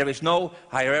 and there is no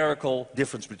hierarchical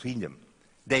difference between them.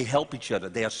 They help each other,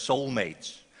 they are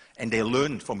soulmates, and they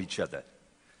learn from each other.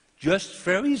 Just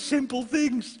very simple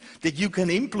things that you can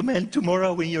implement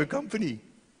tomorrow in your company.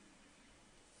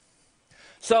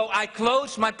 So I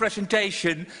close my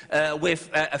presentation with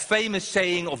a famous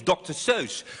saying of Dr.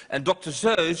 Seuss. And Dr.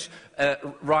 Seuss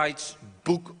writes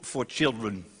book for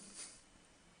children.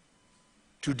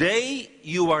 Today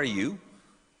you are you.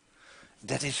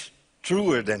 That is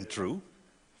truer than true.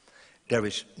 There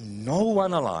is no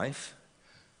one alive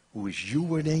who is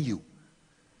youer than you.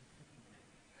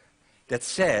 That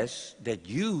says that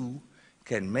you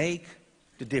can make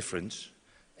the difference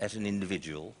as an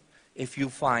individual if you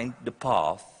find the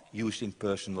path used in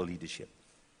personal leadership.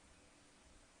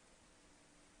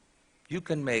 You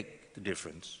can make the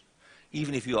difference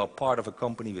even if you are part of a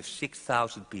company with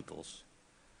 6,000 people,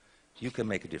 you can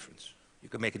make a difference. You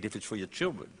can make a difference for your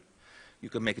children. You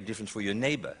can make a difference for your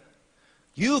neighbor.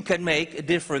 You can make a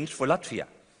difference for Latvia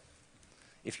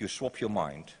if you swap your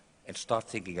mind and start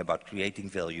thinking about creating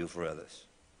value for others.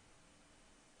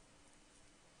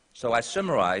 So I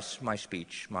summarize my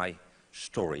speech, my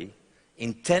story,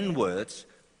 in 10 words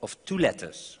of 2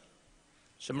 letters.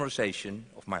 Summarization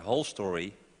of my whole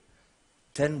story,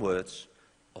 10 words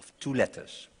of 2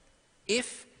 letters.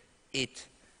 If it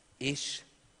is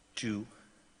to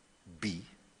be,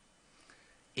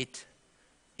 it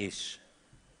is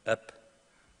up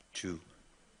to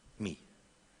me.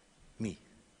 Me.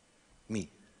 Me.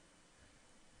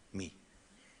 Me.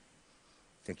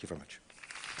 Thank you very much.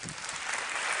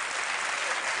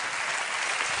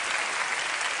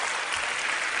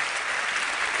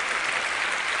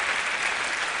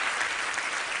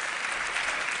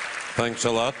 Thanks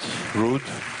a lot, Ruud.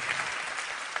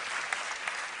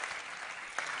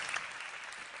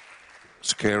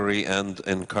 Scary and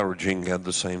encouraging at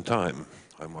the same time,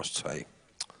 I must say.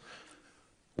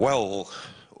 Well,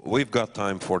 we've got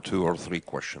time for 2 or 3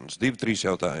 questions. 2, 3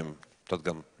 jautājumi, tad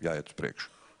gan jāiet uz priekšu.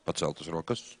 Paceltas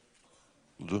rokas.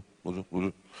 Lūdzu, lūdzu,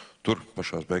 lūdzu. Tur,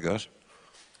 pašās beigās.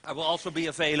 I will also be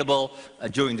available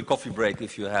during the coffee break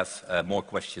if you have more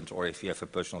questions or if you have a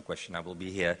personal question. I will be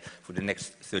here for the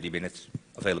next 30 minutes,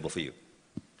 available for you.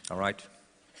 All right?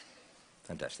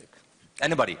 Fantastic.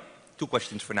 Anybody? 2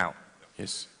 questions for now.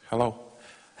 Yes. Hello.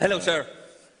 Hello, sir.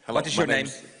 Hello. What is your name?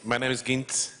 My name is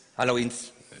Gint. Hello,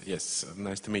 Ins. Yes,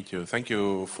 nice to meet you. Thank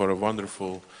you for a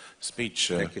wonderful speech.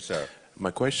 Thank you, sir. My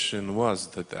question was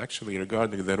that actually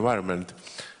regarding the environment,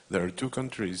 there are 2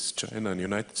 countries, China and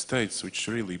United States, which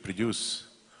really produce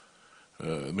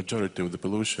majority of the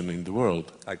pollution in the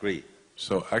world. I agree.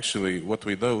 So actually what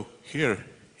we do here,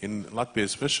 in Latvia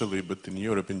especially, but in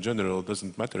Europe in general,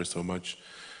 doesn't matter so much.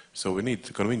 So we need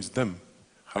to convince them.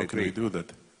 How can we do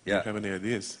that? Yeah. Do you have any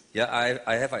ideas? Yeah,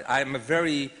 I'm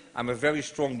a very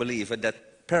strong believer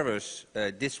that Paris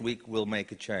this week will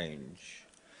make a change,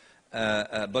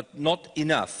 but not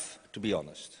enough, to be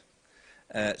honest.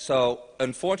 So,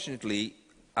 unfortunately,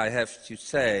 I have to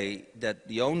say that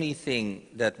the only thing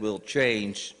that will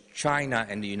change China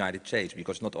and the United States,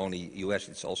 because not only US,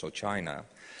 it's also China,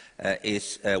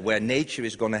 is where nature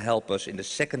is going to help us in the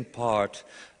second part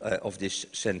of this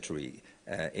century.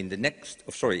 In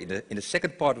the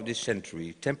second part of this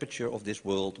century, temperature of this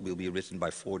world will be risen by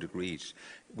 4 degrees,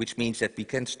 which means that we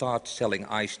can start selling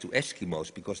ice to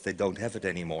Eskimos because they don't have it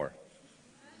anymore.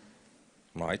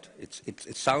 Right?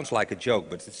 It sounds like a joke,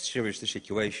 but it's serious, the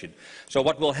situation. So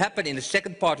what will happen in the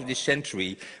second part of this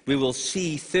century, we will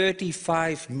see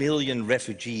 35 million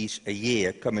refugees a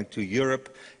year coming to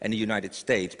Europe and the United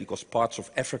States because parts of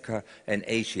Africa and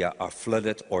Asia are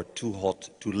flooded or too hot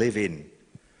to live in.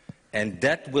 And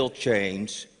that will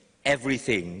change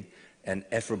everything and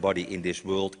everybody in this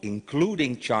world,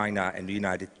 including China and the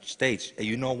United States. And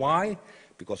you know why?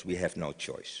 Because we have no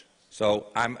choice. So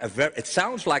it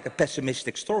sounds like a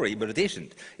pessimistic story, but it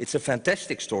isn't. It's a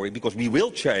fantastic story because we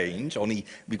will change, only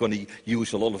we're going to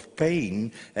use a lot of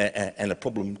pain and a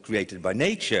problem created by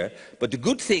nature. But the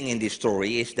good thing in this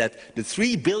story is that the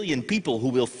 3 billion people who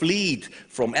will flee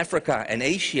from Africa and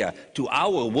Asia to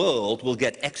our world will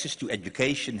get access to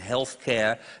education, health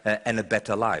care, and a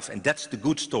better life. And that's the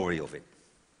good story of it.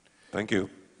 Thank you.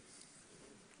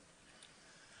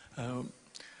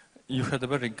 You had a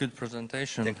very good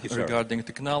presentation Thank you, regarding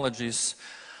technologies,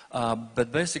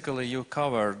 but basically you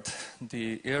covered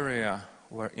the area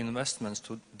where investments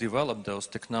to develop those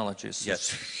technologies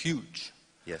is huge.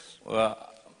 Yes.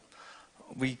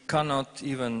 We cannot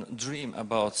even dream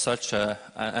about such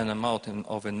an amount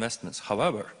of investments.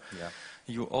 However,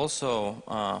 you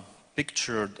also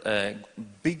pictured a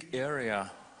big area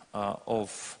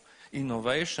of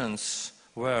innovations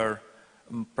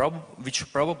which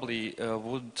probably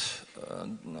would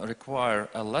require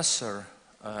a lesser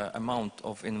amount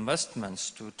of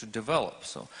investments to develop.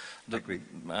 So,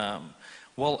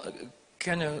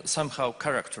 can you somehow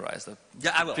characterize that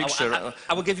picture?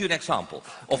 I will give you an example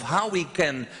of how we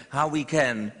can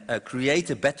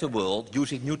create a better world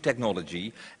using new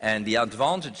technology, and the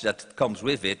advantage that comes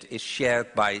with it is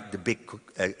shared by the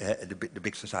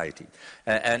big society.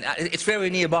 And it's very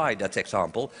nearby, that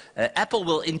example. Apple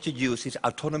will introduce its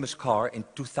autonomous car in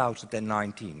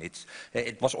 2019.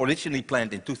 It was originally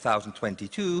planned in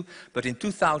 2022, but in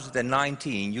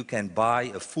 2019 you can buy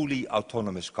a fully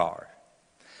autonomous car.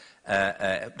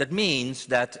 That means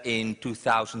that in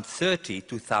 2030,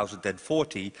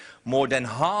 2040, more than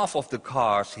half of the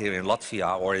cars here in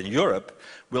Latvia or in Europe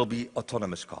will be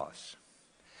autonomous cars.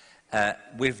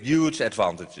 with huge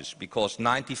advantages, because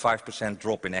 95%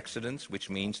 drop in accidents, which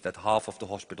means that half of the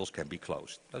hospitals can be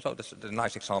closed. So that's a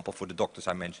nice example for the doctors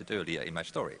I mentioned earlier in my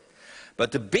story.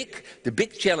 But the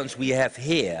big challenge we have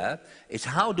here is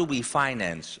how do we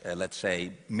finance, let's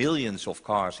say, millions of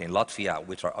cars in Latvia,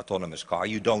 which are autonomous cars.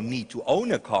 You don't need to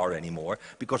own a car anymore,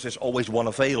 because there's always one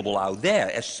available out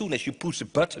there. As soon as you push a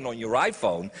button on your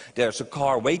iPhone, there's a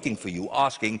car waiting for you,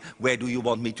 asking, where do you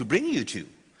want me to bring you to?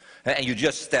 And you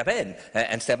just step in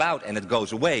and step out, and it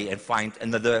goes away, and find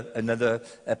another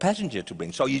passenger to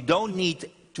bring. So you don't need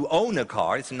to own a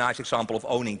car. It's a nice example of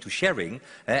owning to sharing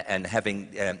and having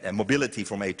mobility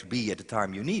from A to B at the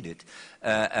time you need it.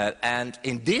 And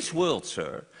in this world,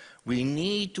 sir, we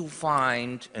need to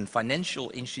find a financial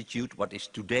institute, what is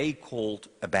today called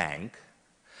a bank.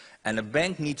 And a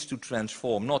bank needs to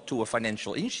transform not to a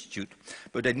financial institute,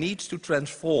 but it needs to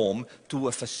transform to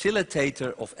a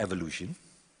facilitator of evolution.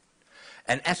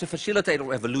 And as a facilitator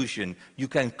of evolution, you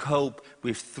can cope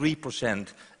with 3%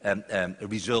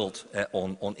 result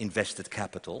on invested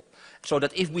capital. So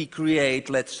that if we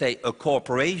create, let's say, a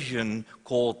corporation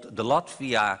called the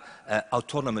Latvia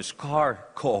Autonomous Car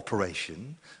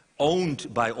Corporation,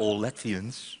 owned by all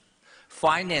Latvians,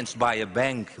 financed by a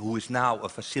bank who is now a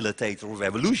facilitator of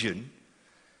evolution,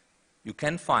 you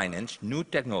can finance new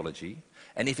technology.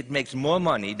 And if it makes more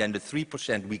money than the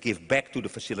 3% we give back to the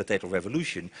facilitator of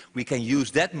evolution, we can use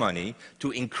that money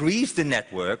to increase the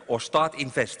network or start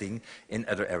investing in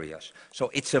other areas.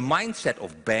 So it's a mindset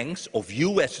of banks, of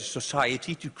you as a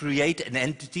society, to create an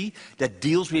entity that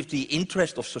deals with the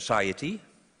interest of society,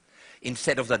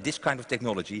 instead of that this kind of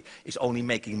technology is only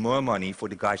making more money for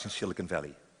the guys in Silicon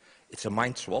Valley. It's a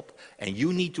mind swap, and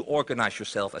you need to organize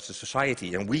yourself as a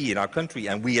society, and we in our country,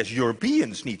 and we as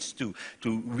Europeans need to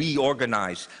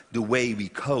reorganize the way we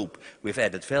cope with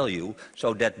added value,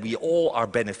 so that we all are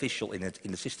beneficial in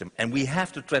the system. And we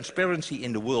have the transparency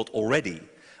in the world already,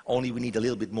 only we need a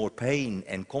little bit more pain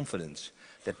and confidence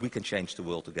that we can change the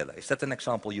world together. Is that an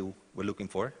example you were looking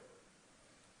for?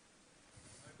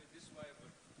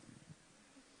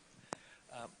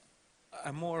 I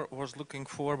more was looking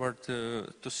forward to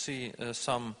see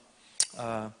some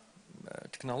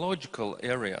technological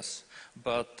areas,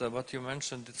 but what you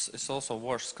mentioned it's also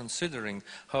worth considering.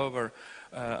 However,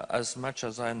 as much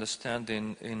as I understand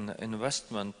in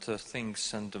investment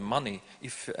things and money,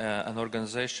 if an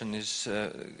organization is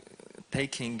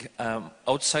taking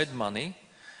outside money,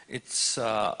 it's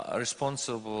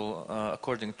responsible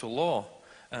according to law,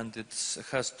 and it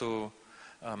has to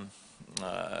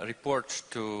report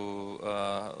to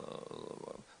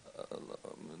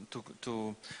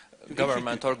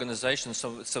government organizations.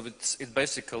 So it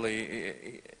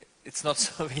basically it's not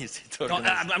so easy to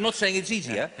organize. No, I'm not saying it's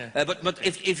easier, but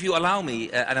if you allow me,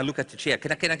 and I look at the chair,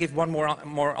 can I give one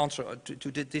more answer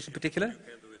to this in particular?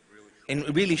 In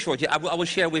really short, yeah, I will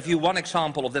share with you one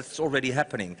example of that's already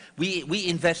happening. We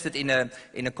invested in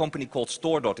a company called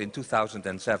Storedot in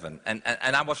 2007, and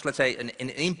I was, let's say, an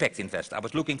impact investor. I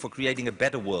was looking for creating a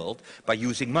better world by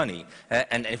using money,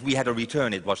 and if we had a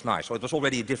return, it was nice. So it was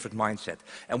already a different mindset.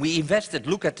 And we invested,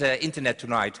 look at Internet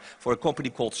Tonight, for a company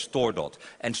called Storedot.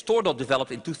 And Storedot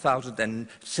developed in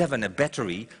 2007 a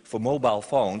battery for mobile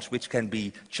phones, which can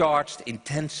be charged in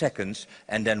 10 seconds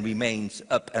and then remains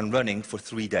up and running for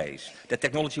 3 days. The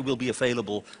technology will be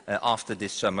available after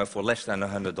this summer for less than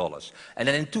 $100. And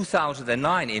then in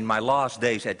 2009, in my last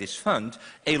days at this fund,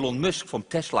 Elon Musk from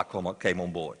Tesla came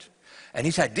on board. And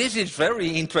he said, this is very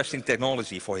interesting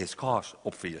technology for his cars,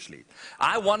 obviously.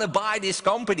 I want to buy this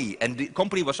company. And the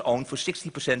company was owned for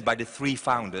 60% by the 3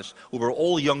 founders, who were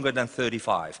all younger than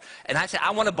 35. And I said,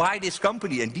 I want to buy this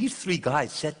company. And these 3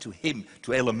 guys said to him,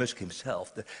 to Elon Musk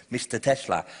himself, Mr.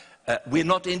 Tesla, we're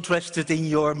not interested in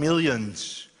your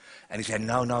millions. And he said,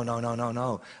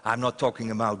 no, I'm not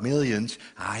talking about millions,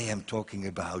 I am talking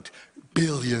about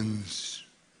billions.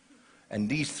 And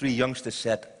these 3 youngsters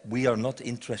said, we are not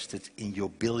interested in your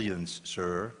billions,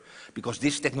 sir, because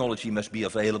this technology must be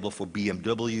available for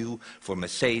BMW, for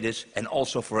Mercedes, and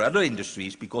also for other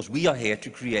industries, because we are here to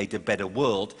create a better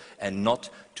world and not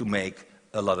to make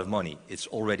a lot of money. It's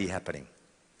already happening.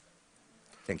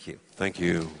 Thank you. Thank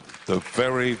you. The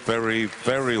very, very,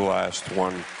 very last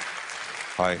one.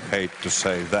 I hate to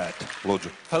say that.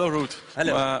 Lūdzu. Hello, Ruud.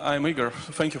 Hello. I'm Igor.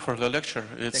 Thank you for the lecture.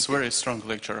 It's a very strong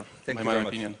lecture, in my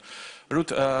opinion.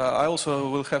 Ruud, I also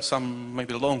will have some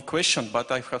maybe long question, but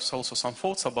I have also some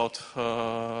thoughts about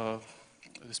the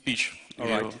speech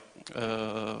you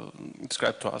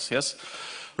described to us. Yes,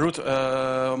 Ruud.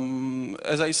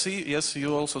 As I see, yes,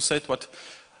 you also said what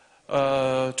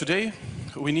today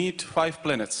we need 5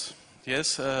 planets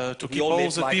yes, to keep all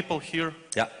the people here,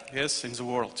 yes, in the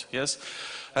world, yes.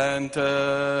 And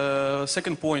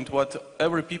second point, what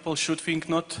every people should think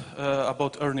not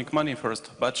about earning money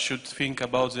first, but should think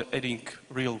about the adding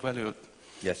real value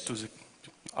to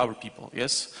our people,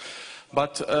 yes.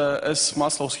 But as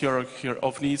Maslow's hierarchy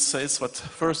of needs says, that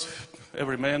first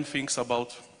every man thinks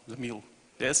about the meal,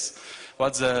 yes.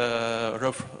 What's the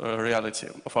rough reality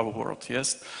of our world,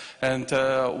 yes. And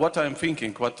what I'm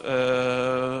thinking,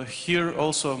 here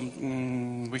also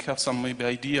we have some maybe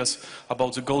ideas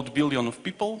about the gold billion of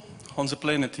people on the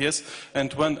planet, yes.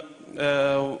 And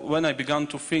when I began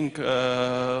to think,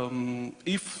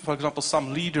 if, for example,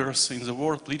 some leaders in the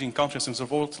world, leading countries in the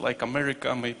world, like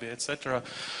America, maybe, etc.,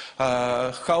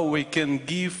 how we can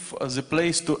give the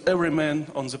place to every man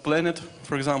on the planet,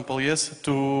 for example, yes,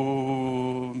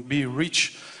 to be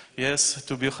rich, yes,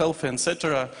 to be healthy,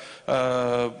 etc.,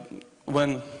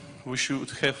 when we should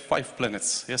have 5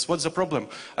 planets. Yes, what's the problem?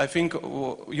 I think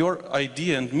your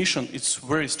idea and mission is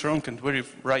very strong and very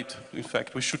right. In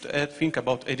fact, we should think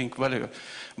about adding value.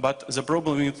 But the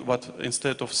problem is that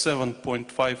instead of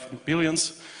 7.5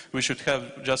 billions, we should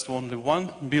have just only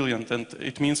 1 billion. And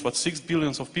it means that 6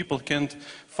 billions of people can't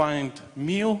find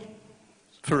meal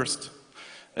first.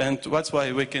 And that's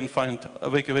why we can thought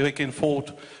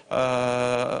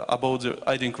about the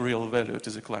adding real value to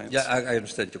the clients. Yeah, I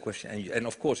understand your question, and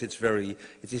of course it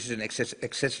is an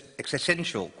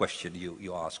existential question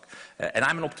you ask. And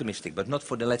I'm an optimistic, but not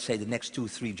for let's say the next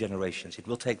 2-3 generations. It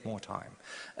will take more time.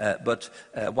 But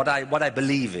what I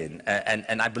believe in,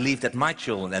 and I believe that my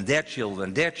children and their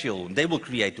children, they will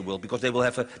create the world because they will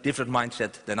have a different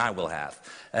mindset than I will have.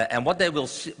 And what they will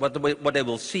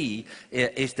see,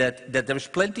 is that there is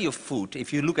plenty of food.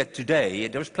 If you look at today,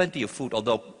 there is plenty of food,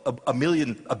 although a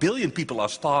billion people are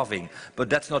starving,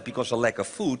 but that's not because of lack of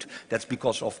food, that's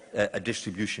because of a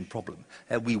distribution problem.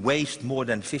 We waste more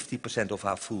than 50% of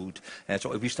our food.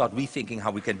 So if we start rethinking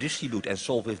how we can distribute and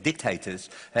solve with dictators,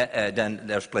 then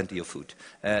there's plenty of food.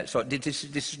 So this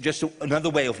is just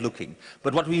another way of looking.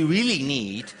 But what we really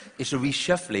need is a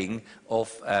reshuffling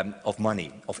of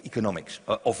money, of economics,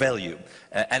 of value.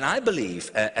 And I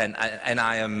believe, and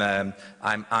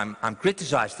I'm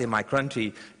criticized in my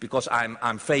country because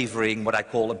I'm favoring what I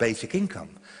call a basic income.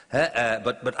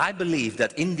 But I believe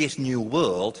that in this new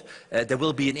world, there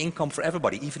will be an income for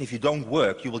everybody. Even if you don't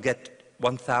work, you will get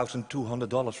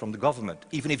 $1,200 from the government.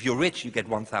 Even if you're rich, you get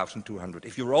 $1,200.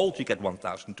 If you're old, you get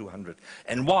 $1,200.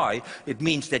 And why? It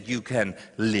means that you can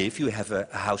live, you have a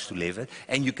house to live in,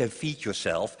 and you can feed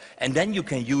yourself, and then you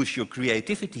can use your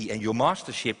creativity and your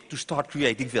mastership to start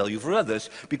creating value for others,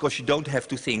 because you don't have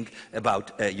to think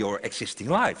about your existing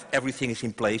life. Everything is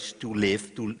in place to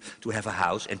live, to have a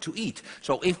house, and to eat.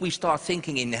 So if we start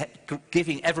thinking in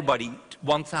giving everybody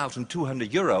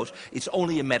 1,200 euros, it's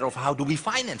only a matter of how do we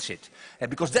finance it.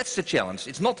 Because that's the challenge.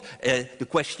 It's not the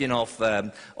question of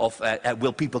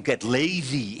will people get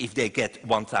lazy if they get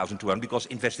 1,200, because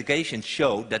investigations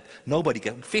show that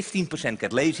 15%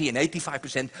 get lazy and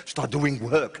 85% start doing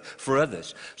work for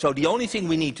others. So the only thing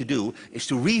we need to do is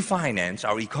to refinance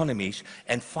our economies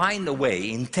and find a way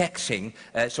in taxing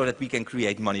so that we can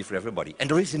create money for everybody.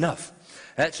 And there is enough.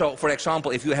 So, for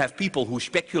example, if you have people who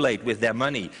speculate with their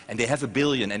money and they have $1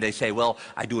 billion and they say, well,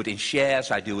 I do it in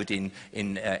shares, I do it in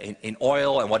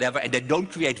oil and whatever, and they don't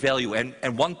create value, and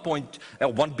 1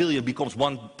 billion becomes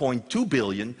 1.2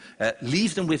 billion,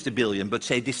 leave them with the billion, but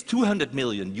say this 200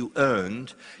 million you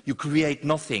earned, you create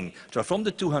nothing. So from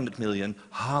the 200 million,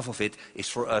 half of it is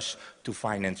for us to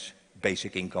finance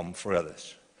basic income for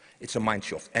others. It's a mind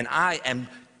shift. And I am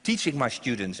teaching my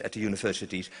students at the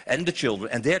universities and the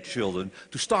children and their children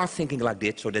to start thinking like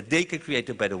this so that they can create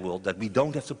a better world, that we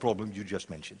don't have the problem you just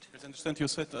mentioned. I understand you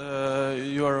said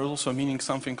you are also meaning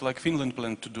something like Finland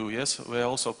planned to do, yes? We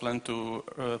also plan to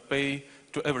pay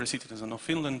to every citizen of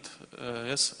Finland,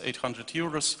 yes, 800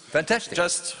 euros. Fantastic.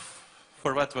 Just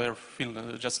for that where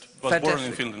Finland just was born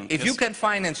in Finland. If you can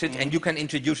finance it and you can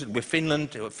introduce it with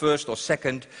Finland, first or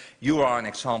second, you are an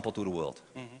example to the world.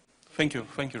 Thank you,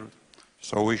 Ruud.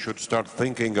 So we should start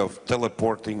thinking of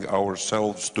teleporting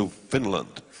ourselves to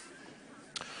Finland.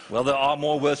 Well, there are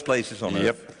more worse places on earth.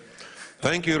 Yep.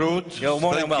 Thank you, Ruud. You're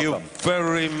more than welcome. Thank you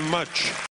very much.